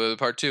Floyd Mayweather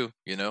Part 2.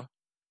 You know.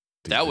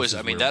 Dude,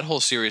 that whole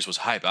series was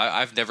hype.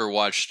 I've never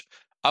watched.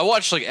 I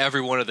watched like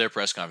every one of their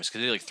press conferences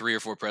because they did like 3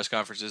 or 4 press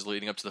conferences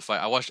leading up to the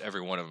fight. I watched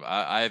every one of them.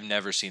 I've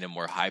never seen a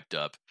more hyped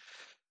up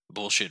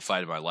bullshit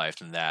fight in my life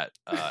than that,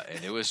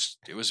 and it was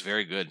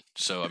very good.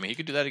 So I mean, he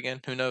could do that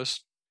again. Who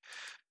knows?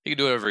 He can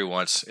do whatever he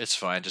wants. It's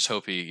fine. Just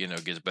hope he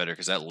gets better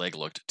because that leg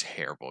looked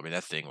terrible. I mean,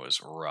 that thing was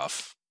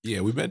rough.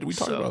 Yeah, we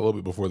talked about a little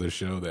bit before the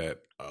show that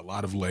a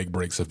lot of leg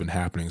breaks have been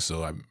happening.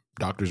 So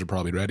doctors are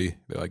probably ready.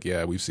 They're like,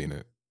 yeah, we've seen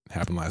it.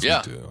 Happened last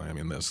week too. I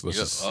mean, let's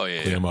just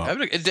clean him up.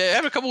 It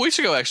happened a couple weeks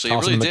ago, actually.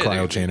 Toss it really him in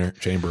the cryo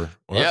chamber.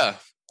 What? Yeah.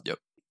 Yep.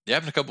 It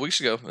happened a couple weeks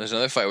ago. There's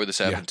another fight where this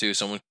happened too.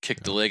 Someone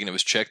kicked the leg and it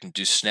was checked and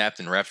just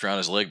snapped and wrapped around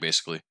his leg,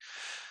 basically.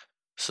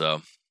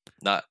 So,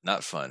 not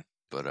fun.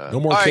 But no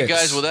more. All right,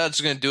 guys. Well, that's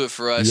going to do it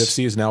for us.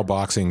 UFC is now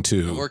boxing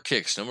too. No more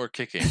kicks. No more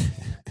kicking.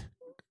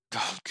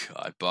 Oh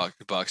God,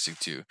 boxing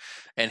too,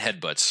 and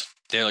headbutts.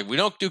 They're like, we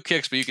don't do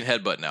kicks, but you can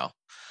headbutt now.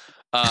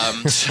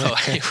 So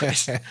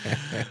anyways, all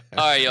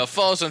right, y'all,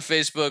 follow us on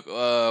Facebook.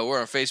 We're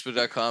on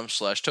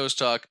facebook.com/Toast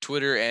Talk.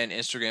 Twitter and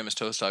Instagram is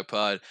Toast Talk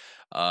Pod.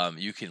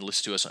 You can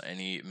listen to us on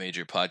any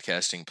major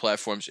podcasting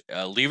platforms.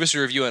 Leave us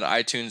a review on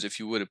iTunes if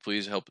you would,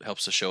 please.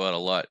 Helps the show out a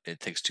lot. It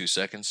takes 2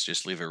 seconds.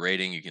 Just leave a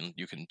rating. You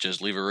can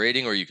just leave a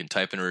rating, or you can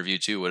type in a review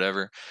too.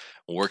 Whatever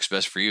works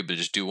best for you, but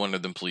just do one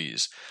of them,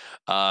 please.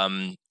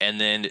 And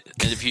then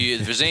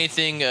if there's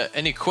anything,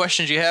 any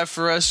questions you have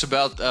for us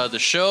about the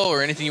show,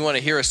 or anything you want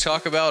to hear us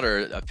talk about,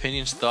 or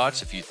opinions,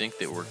 thoughts, if you think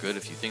that we're good,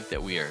 if you think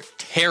that we are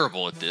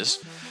terrible at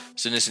this,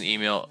 send us an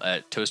email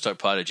at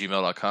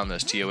toasttalkpod@gmail.com.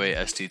 That's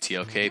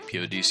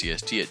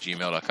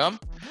TOASTTLKPODCST@gmail.com.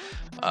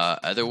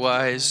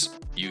 Otherwise,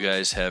 you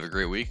guys have a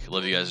great week.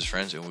 Love you guys as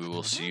friends, and we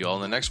will see you all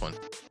in the next one.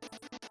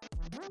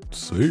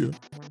 See ya.